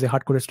 but this was a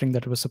hard-coded string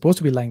that was supposed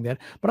to be lying there.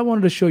 But I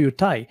wanted to show you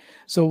Tye.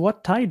 So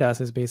what Tye does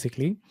is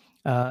basically,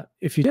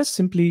 if you just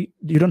simply,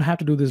 you don't have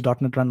to do this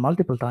 .NET run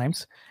multiple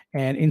times.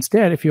 And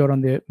instead, if you're on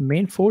the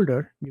main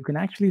folder, you can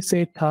actually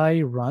say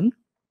Tye run.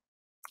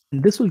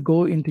 And this will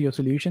go into your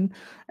solution,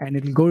 and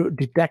it will go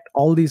detect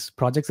all these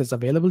projects that's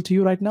available to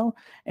you right now,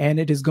 and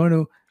it is going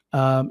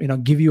to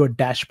give you a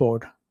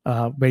dashboard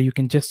where you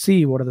can just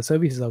see what are the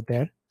services out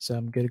there. So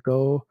I'm going to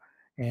go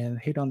and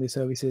hit on these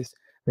services.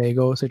 There you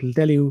go. So it will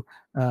tell you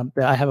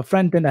that I have a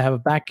front end, I have a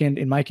back end.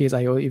 In my case,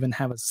 I even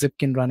have a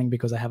zipkin running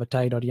because I have a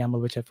Tye.yaml,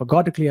 which I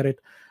forgot to clear it,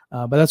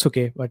 but that's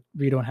okay. But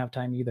we don't have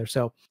time either.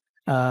 So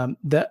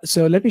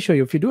so let me show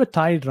you. If you do a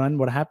Tye run,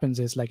 what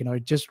happens is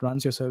it just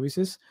runs your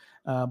services.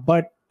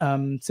 But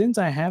since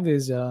I have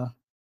this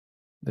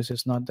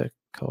is not the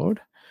code.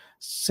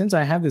 Since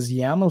I have this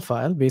YAML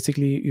file,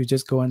 basically you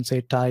just go and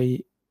say Tye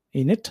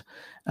init,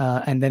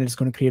 and then it's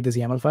going to create this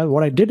YAML file.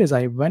 What I did is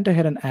I went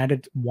ahead and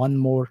added one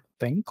more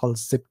thing called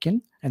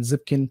Zipkin, and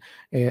Zipkin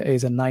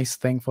is a nice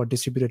thing for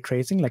distributed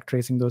tracing, like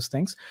tracing those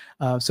things.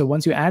 So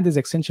once you add this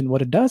extension,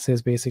 what it does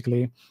is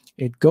basically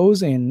it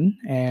goes in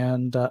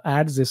and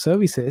adds the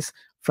services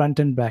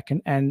front end, back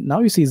end, and now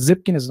you see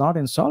Zipkin is not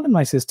installed in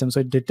my system, so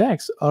it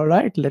detects, all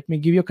right, let me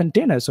give you a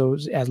container. So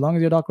as long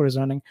as your Docker is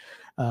running,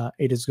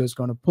 it is just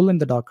going to pull in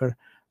the Docker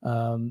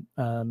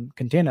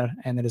container,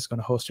 and it is going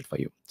to host it for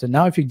you. So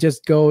now if you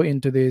just go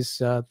into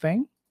this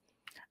thing,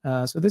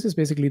 so this is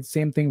basically the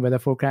same thing, weather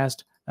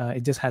forecast.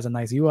 It just has a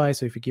nice UI.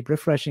 So if you keep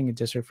refreshing, it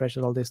just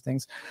refreshes all these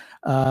things.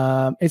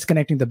 It's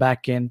connecting the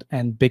backend,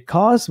 and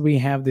because we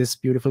have this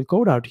beautiful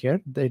code out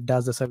here, it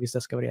does the service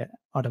discovery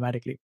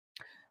automatically.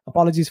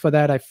 Apologies for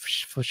that. I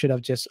should have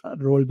just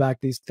rolled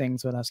back these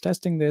things when I was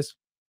testing this.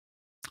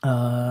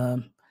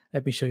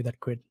 Let me show you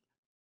that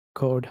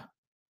code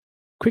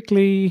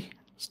quickly.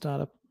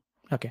 Startup.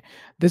 Okay,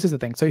 this is the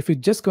thing. So if you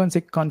just go and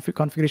say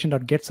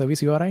configuration.get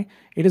service URI,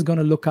 it is going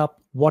to look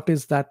up what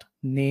is that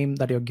name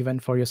that you're given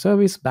for your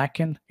service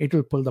backend. It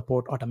will pull the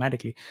port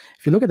automatically.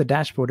 If you look at the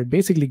dashboard, it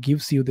basically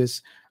gives you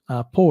this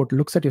port,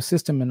 looks at your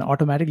system and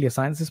automatically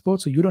assigns this port.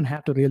 So you don't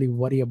have to really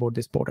worry about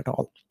this port at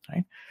all,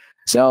 right?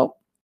 So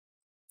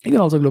You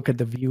can also look at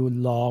the view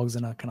logs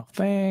and that kind of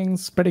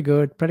things. Pretty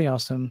good, pretty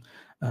awesome.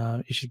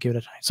 You should give it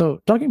a try.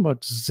 So talking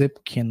about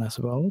Zipkin as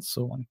well.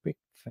 So one quick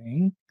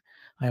thing.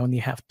 I only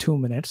have 2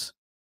 minutes.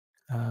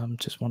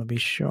 Just want to be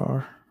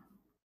sure.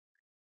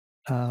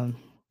 Going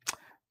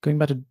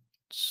back to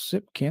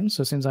Zipkin.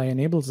 So since I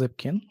enabled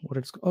Zipkin, what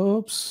it's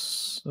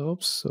oops.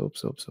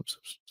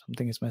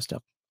 Something is messed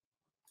up.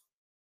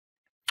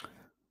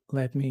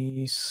 Let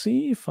me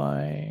see if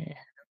I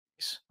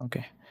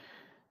okay.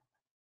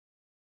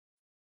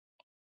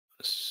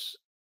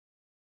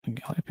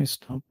 Okay, let me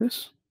stop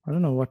this. I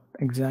don't know what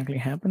exactly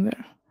happened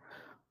there,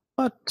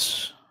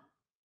 but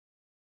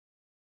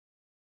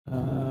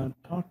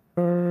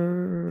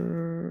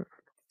Docker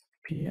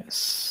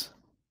PS.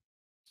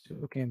 So,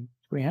 okay,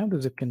 we have the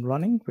Zipkin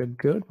running. We're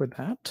good with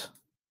that.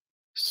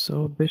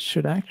 So this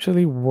should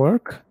actually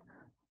work.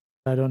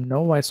 I don't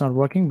know why it's not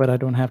working, but I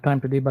don't have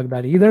time to debug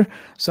that either.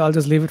 So I'll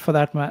just leave it for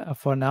that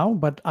for now.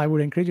 But I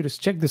would encourage you to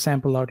check the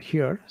sample out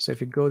here. So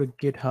if you go to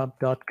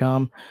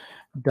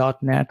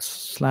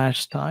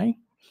github.com/Tye,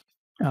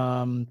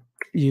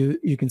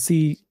 you can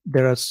see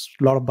there are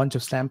a bunch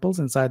of samples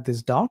inside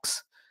these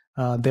docs.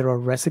 There are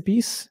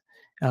recipes.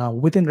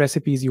 Within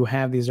recipes, you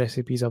have these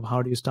recipes of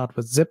how do you start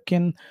with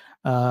Zipkin,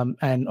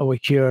 and over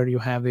here you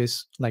have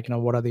this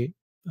what are the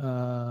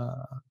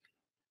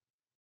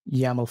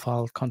YAML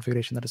file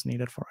configuration that is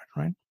needed for it,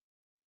 right?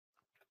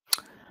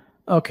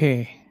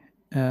 Okay.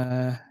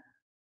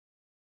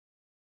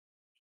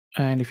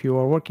 And if you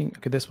are working,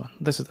 okay, this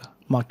is the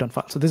markdown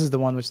file. So this is the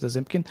one which is the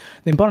Zipkin.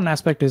 The important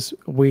aspect is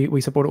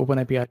we support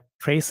OpenAPI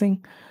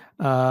tracing,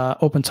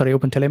 open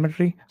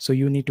telemetry. So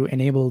you need to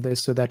enable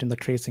this so that in the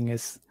tracing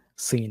is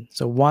seen.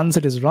 So once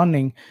it is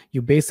running,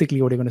 what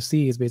you're going to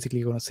see is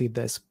you're going to see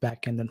this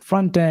back end and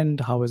front end.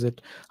 How is it?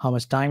 How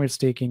much time it's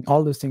taking?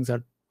 All those things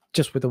are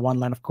just with the one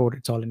line of code.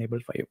 It's all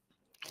enabled for you.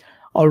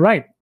 All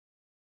right.